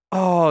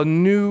 Oh,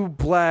 New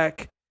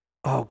Black.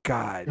 Oh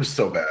God, it was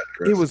so bad,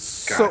 Chris. It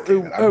was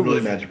I'm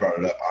really mad you brought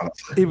it up.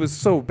 Honestly, it was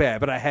so bad,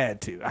 but I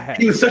had to.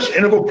 He was such an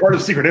integral part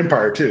of Secret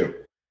Empire too.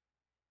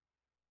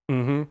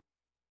 Mm-hmm.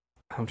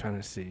 I'm trying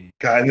to see.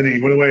 God, and then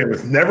he went away and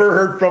was never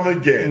heard from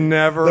again.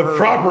 Never. The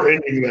proper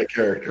ending of that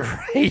character.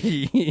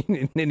 Right.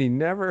 And then he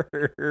never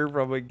heard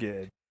from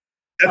again.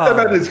 That's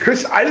about this,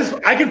 Chris.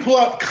 I can pull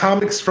out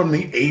comics from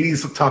the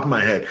 80s off the top of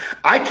my head.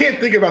 I can't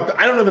think about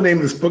I don't know the name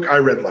of this book I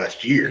read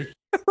last year.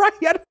 Right?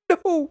 I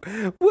don't know.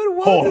 What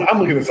was Hold on, it? I'm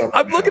looking this up.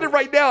 I'm looking at it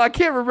right now. I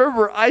can't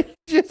remember. I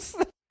just.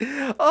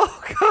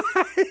 Oh,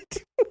 God.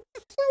 It's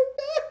so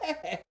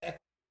bad.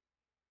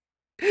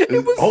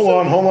 It was Hold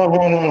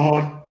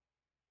on.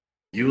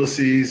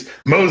 Ulysses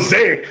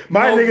Mosaic.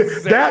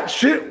 Nigga, that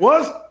shit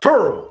was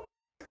terrible.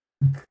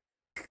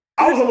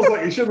 I was almost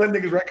like, you shouldn't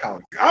let niggas wreck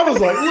comics. I was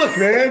like, look,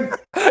 man.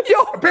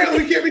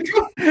 Apparently we can't be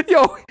true.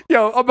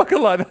 Yo, I'm not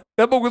gonna lie.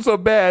 That book was so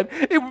bad.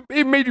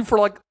 It made you for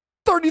like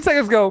 30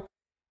 seconds go,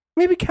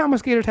 maybe comic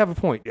skaters have a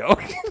point, yo.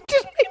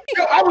 Just maybe.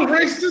 Yo, I was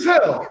racist as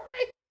hell.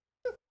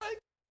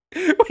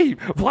 Wait,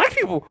 black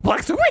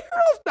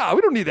superheroes? Nah, we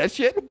don't need that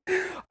shit.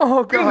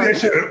 Oh, God. We don't need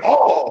that shit at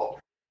all.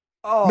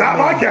 Oh, not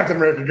man. my Captain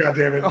America,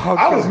 goddammit. Oh,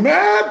 I was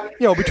mad.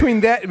 Yo,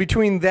 between that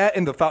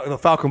and the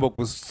Falcon book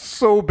was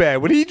so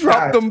bad. When he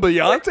dropped them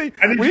Beyonce,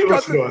 I need you to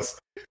listen to us.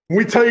 When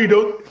we tell you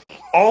don't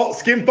all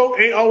skin folk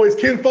ain't always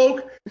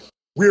kinfolk,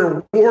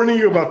 we're warning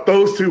you about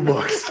those two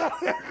books.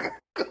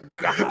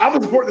 I'm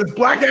gonna support this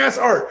black ass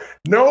art.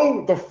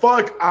 No, the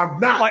fuck, I'm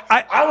not. Like,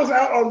 I was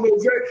out on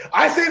Mosaic.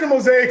 I stayed in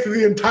Mosaic for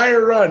the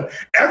entire run.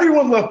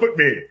 Everyone left but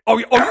me.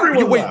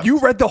 Wait, you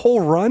read the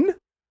whole run?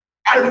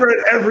 I read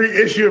every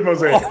issue of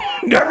Mosaic.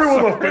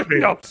 Everyone left but me.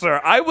 No,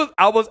 sir. I was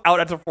out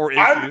after 4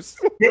 issues.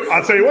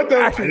 I'll tell you what,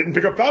 though. Actually, I didn't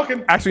pick up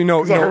Falcon. Actually,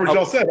 no. I heard what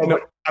y'all said.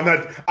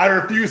 I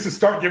refuse to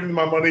start giving them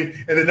my money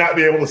and then not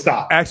be able to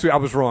stop. Actually, I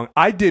was wrong.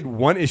 I did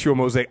one issue of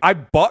Mosaic. I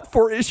bought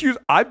 4 issues.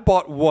 I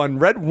bought one,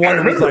 read one. I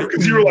remember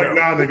because you were like,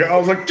 nah, nigga. I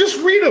was like,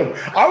 just read them.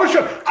 I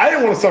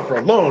didn't want to suffer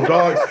alone,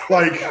 dog.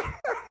 Like,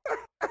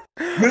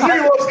 Misery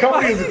Loves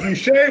Company is a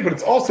cliche, but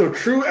it's also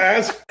true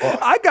as fuck.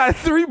 I got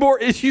 3 more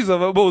issues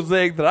of a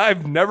Mosaic that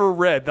I've never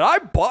read that I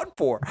bought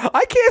for.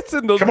 I can't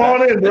send those. Come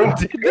on in, bro.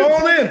 Come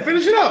on in.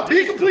 Finish it up.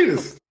 Be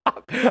completist.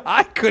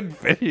 I couldn't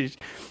finish.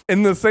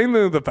 And the same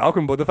thing with the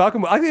Falcon book. I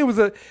think it was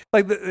when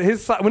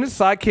his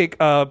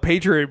sidekick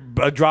Patriot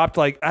dropped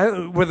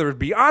whether it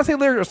be Beyonce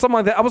lyrics or something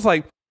like that. I was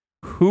like,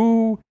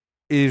 who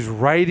is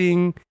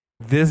writing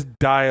this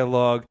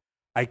dialogue?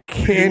 I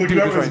can't do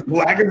this right.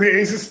 Black in the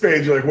Ace of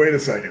Spades. You're like, wait a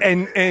second.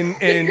 And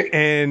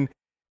the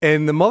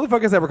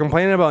motherfuckers that were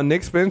complaining about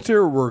Nick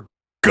Spencer were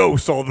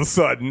ghosts all of a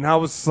sudden. I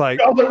was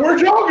like,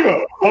 where'd y'all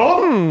go?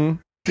 Huh?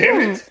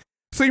 Damn it.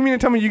 So you mean to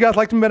tell me you guys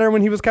liked him better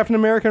when he was Captain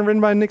America and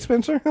written by Nick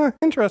Spencer? Huh,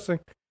 interesting.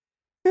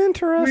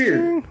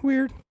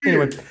 Weird.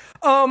 Anyway,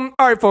 all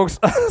right, folks.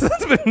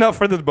 That's been enough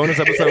for this bonus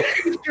episode.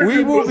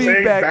 We will be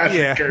back.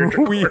 Yeah,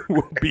 we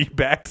will be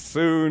back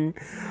soon.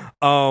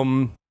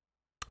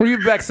 We'll be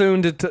back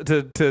soon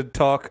to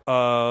talk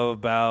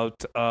about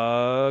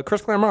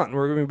Chris Claremont.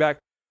 We're going to be back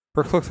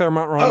for Chris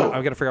Claremont run.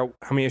 I've got to figure out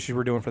how many issues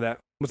we're doing for that.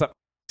 What's up?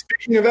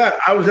 Speaking of that,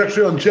 I was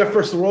actually on Jeff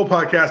vs. the World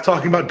podcast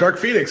talking about Dark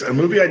Phoenix, a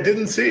movie I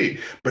didn't see.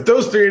 But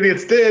those 3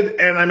 idiots did,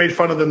 and I made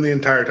fun of them the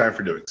entire time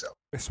for doing so.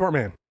 Smart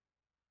man.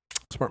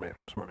 All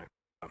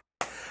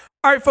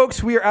right,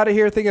 folks, we are out of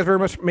here. Thank you guys very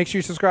much. Make sure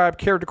you subscribe.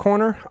 Character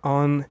Corner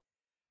on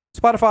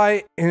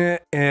Spotify,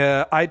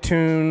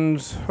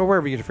 iTunes, or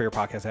wherever you get your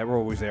favorite podcast at. We're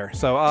always there.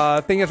 So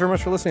thank you guys very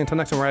much for listening. Until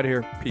next time, we're out of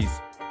here.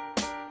 Peace.